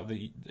calls you up.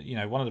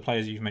 One of the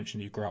players you've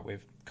mentioned you grew up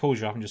with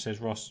calls you up and just says,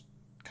 "Ross,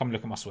 come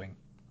look at my swing."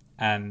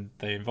 And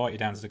they invite you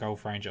down to the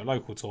golf range at a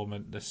local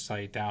tournament, let's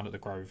say down at the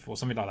Grove or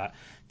something like that,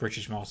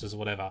 British Masters or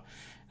whatever,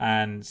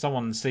 and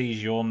someone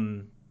sees you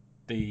on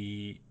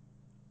the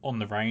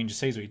range,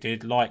 sees what you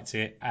did, liked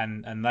it,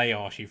 and they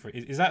ask you for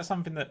it. Is that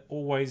something that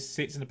always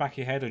sits in the back of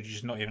your head, or do you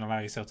just not even allow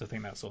yourself to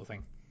think that sort of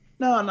thing?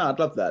 No, I'd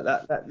love that.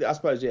 That I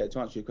suppose, yeah. To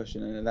answer your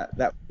question, and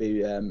that would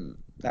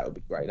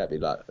be great. That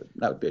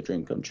would be a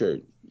dream come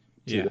true.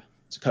 To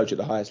coach at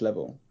the highest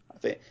level, I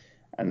think.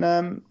 And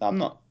I'm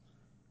not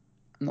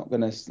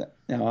gonna.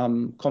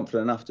 I'm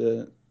confident enough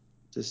to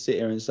sit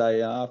here and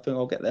say I think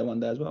I'll get there one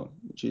day as well,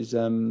 which is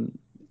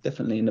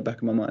definitely in the back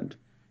of my mind.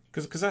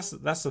 Because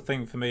that's the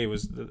thing for me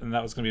and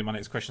that was going to be my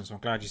next question. So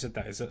I'm glad you said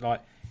that. Is that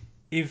like,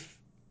 if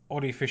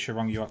Ollie Fisher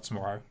rung you up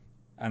tomorrow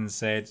and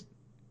said,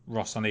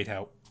 Ross, I need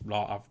help.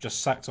 Like, I've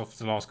just sacked off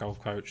the last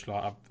golf coach.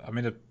 Like,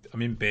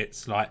 I'm in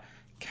bits. Like,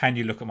 can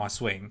you look at my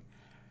swing?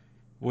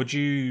 Would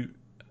you'd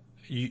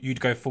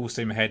go full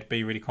steam ahead,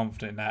 be really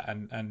confident in that,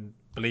 and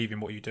believe in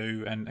what you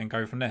do, and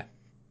go from there?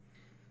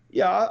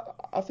 Yeah,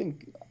 I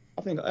think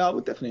I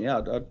would definitely. Yeah,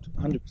 I'd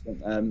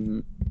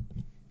 100%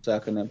 say I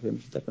can help him.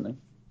 Definitely.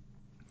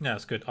 Yeah,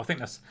 that's good. I think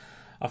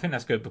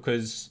that's good,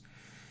 because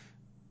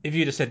if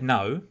you'd have said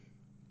no,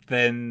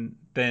 then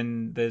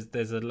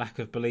there's a lack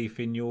of belief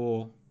in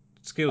your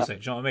skill set.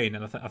 Do you know what I mean?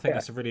 And I think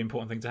that's a really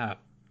important thing to have.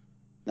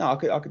 No, I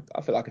feel like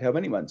I could help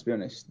anyone, to be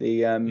honest.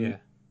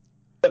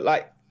 But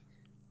I've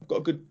got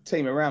a good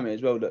team around me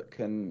as well that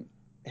can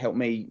help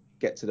me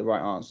get to the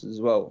right answers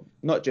as well.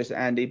 Not just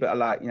Andy, but I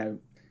like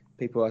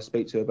people I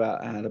speak to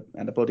about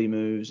how the body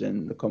moves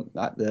and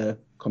the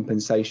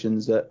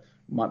compensations that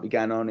might be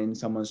going on in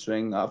someone's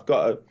swing. I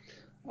feel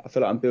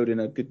like I'm building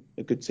a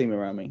good team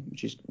around me,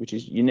 which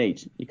is you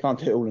need. You can't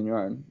do it all on your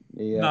own.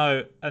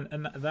 No,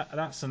 and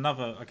that's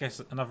another, I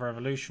guess, another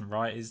evolution,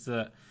 right? Is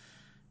that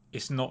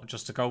it's not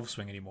just a golf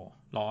swing anymore.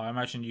 Like, I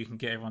imagine you can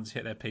get everyone to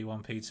hit their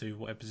P1, P2,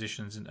 whatever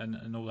positions,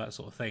 and all that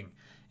sort of thing.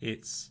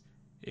 It's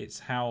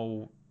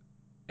how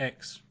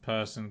X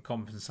person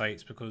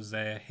compensates because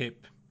their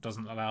hip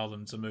doesn't allow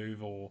them to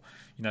move, or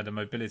the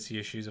mobility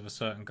issues of a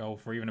certain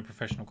golfer, or even a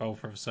professional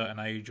golfer of a certain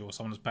age, or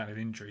someone who's battling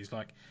injuries.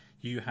 Like,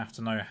 you have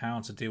to know how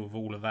to deal with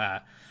all of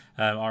that.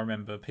 I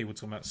remember people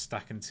talking about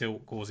stack and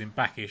tilt causing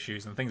back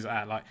issues and things like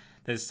that. Like,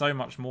 there's so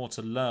much more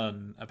to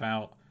learn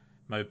about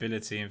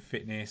mobility and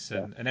fitness,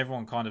 and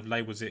everyone kind of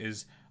labels it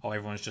as, oh,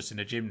 everyone's just in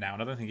a gym now,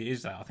 and I don't think it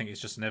is that. I think it's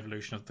just an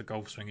evolution of the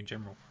golf swing in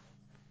general.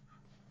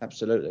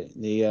 Absolutely.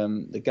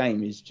 The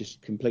game is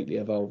just completely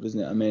evolved, isn't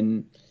it? I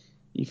mean,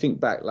 you think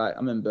back, I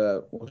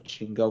remember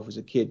watching golf as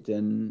a kid,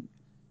 and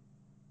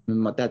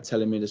my dad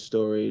telling me the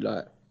story,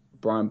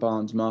 Brian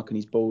Barnes marking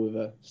his ball with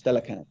a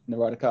Stella can in the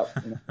Ryder Cup.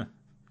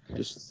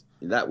 Just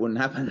that wouldn't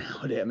happen now,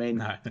 would it? I mean,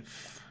 No.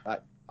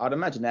 I'd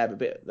imagine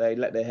they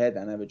let their hair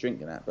down, have a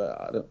drink in that,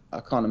 but I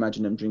can't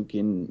imagine them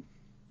drinking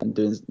and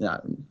doing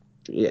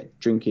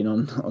drinking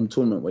on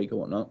tournament week or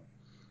whatnot.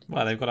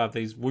 Well, they've got to have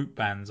these Whoop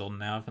bands on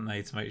now, haven't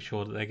they, to make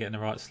sure that they're getting the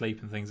right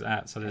sleep and things like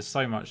that. So there's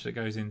so much that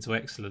goes into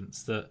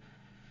excellence that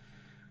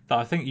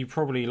I think you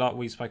probably, like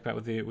we spoke about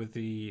with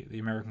the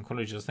American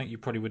colleges, I think you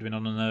probably would have been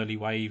on an early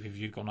wave if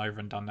you'd gone over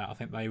and done that. I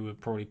think they were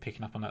probably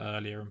picking up on that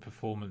earlier in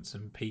performance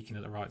and peaking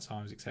at the right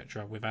times,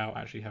 etc., without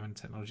actually having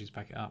technologies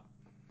back it up.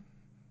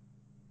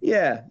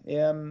 Yeah.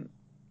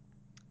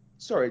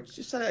 Sorry,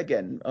 just say that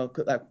again. I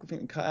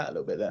think it cut out a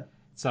little bit there.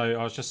 So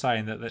I was just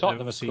saying that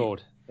Tottenham have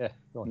scored. Yeah.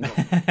 Go on.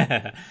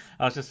 I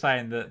was just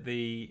saying that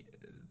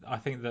I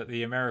think that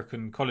the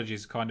American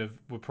colleges kind of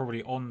were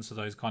probably on to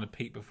those kind of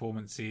peak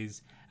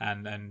performances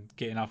and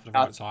getting up at the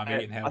right time,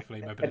 eating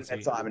healthily, mobility. Ahead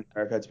of their time in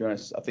America, to be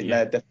honest. I think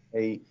they're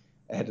definitely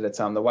ahead of their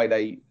time. The way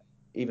they,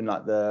 even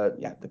like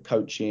the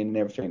coaching and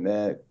everything,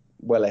 they're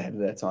well ahead of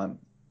their time.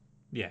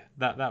 Yeah,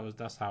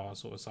 that's how I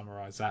sort of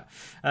summarise that.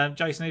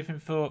 Jason, anything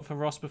for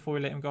Ross before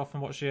we let him go off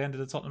and watch the end of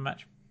the Tottenham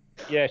match?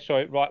 Yeah,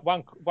 sorry. Right,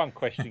 one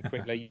question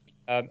quickly.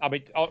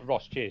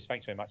 Ross, cheers.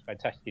 Thanks very much.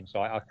 Fantastic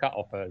insight. I cut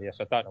off earlier,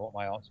 so I don't know what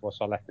my answer was,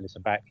 so I'll have to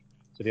listen back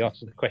to the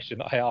answer to the question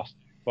that I asked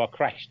before I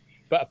crashed.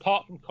 But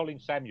apart from Colin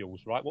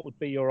Samuels, right, what would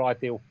be your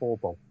ideal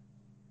four-ball?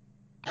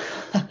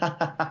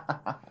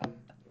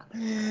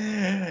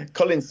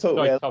 Colin's talked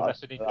Sorry, me Tom, a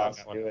that's an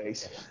last few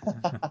weeks.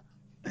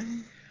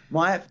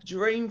 My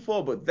dream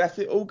four-ball,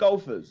 definitely all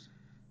golfers.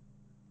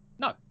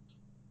 No.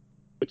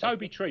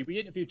 Toby Tree. We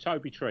interviewed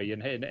Toby Tree,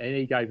 and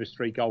he gave us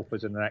 3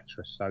 golfers and an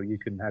actress, so you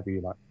can have who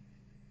you like.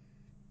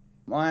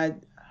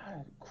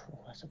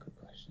 That's a good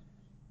question.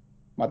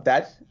 My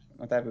dad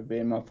would be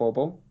in my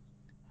four-ball.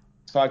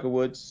 Tiger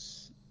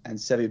Woods and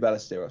Seve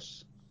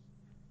Ballesteros.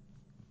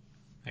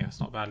 Yeah, it's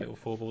not a bad little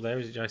four-ball there,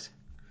 is it, Jason?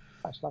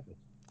 That's lovely.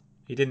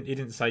 He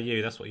didn't say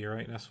you. That's what you're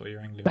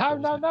angling for.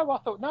 No. I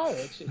thought no.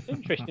 It's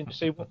interesting to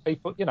see what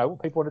people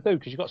want to do,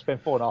 because you've got to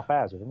spend 4.5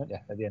 hours with them, haven't you?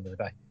 At the end of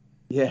the day.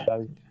 Yeah.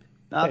 So,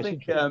 I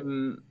think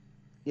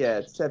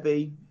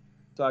Seve,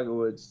 Tiger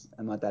Woods,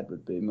 and my dad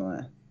would be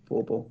my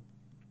four-ball.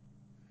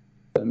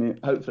 I mean,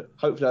 hopefully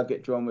I'll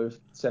get drawn with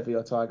Seve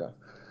or Tiger.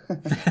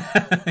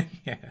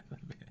 Yeah,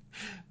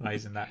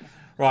 amazing that.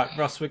 Right,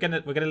 Ross, we're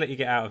gonna let you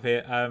get out of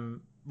here.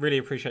 Really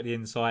appreciate the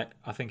insight.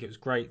 I think it was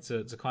great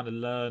to kind of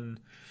learn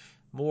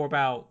more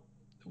about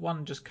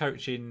just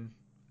coaching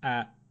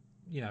at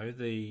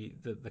the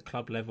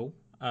club level,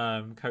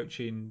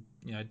 coaching,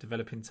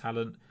 developing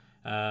talent,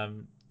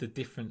 the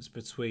difference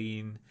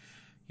between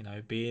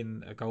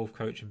being a golf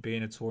coach and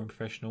being a touring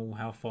professional,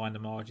 how fine the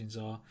margins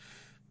are.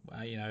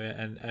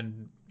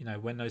 And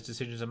when those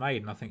decisions are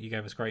made, and I think you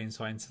gave us great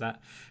insight into that.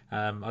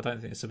 I don't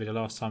think this will be the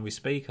last time we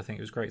speak. I think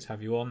it was great to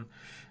have you on.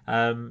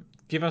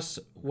 Give us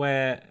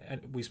where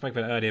we spoke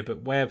about it earlier,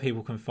 but where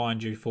people can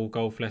find you for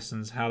golf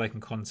lessons, how they can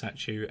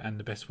contact you, and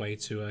the best way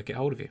to get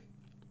hold of you.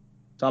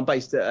 So I'm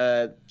based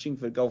at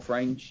Chingford Golf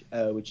Range,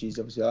 which is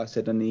obviously, like I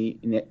said,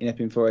 in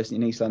Epping Forest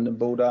in East London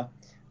border.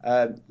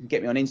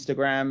 Get me on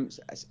Instagram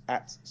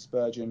at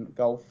Spurgeon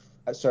Golf.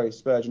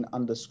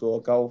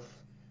 Spurgeon_golf.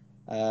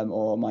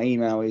 Or my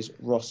email is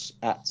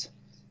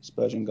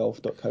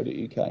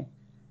ross@spurgeongolf.co.uk.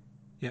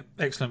 Yep,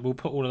 excellent. We'll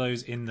put all of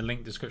those in the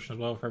link description as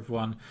well for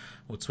everyone.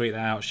 We'll tweet that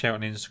out, share it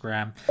on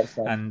Instagram,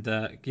 and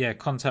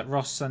contact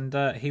Ross, and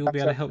he will be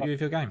able to help you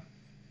with your game.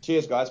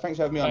 Cheers, guys. Thanks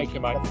for having me on. Thank you,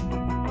 mate.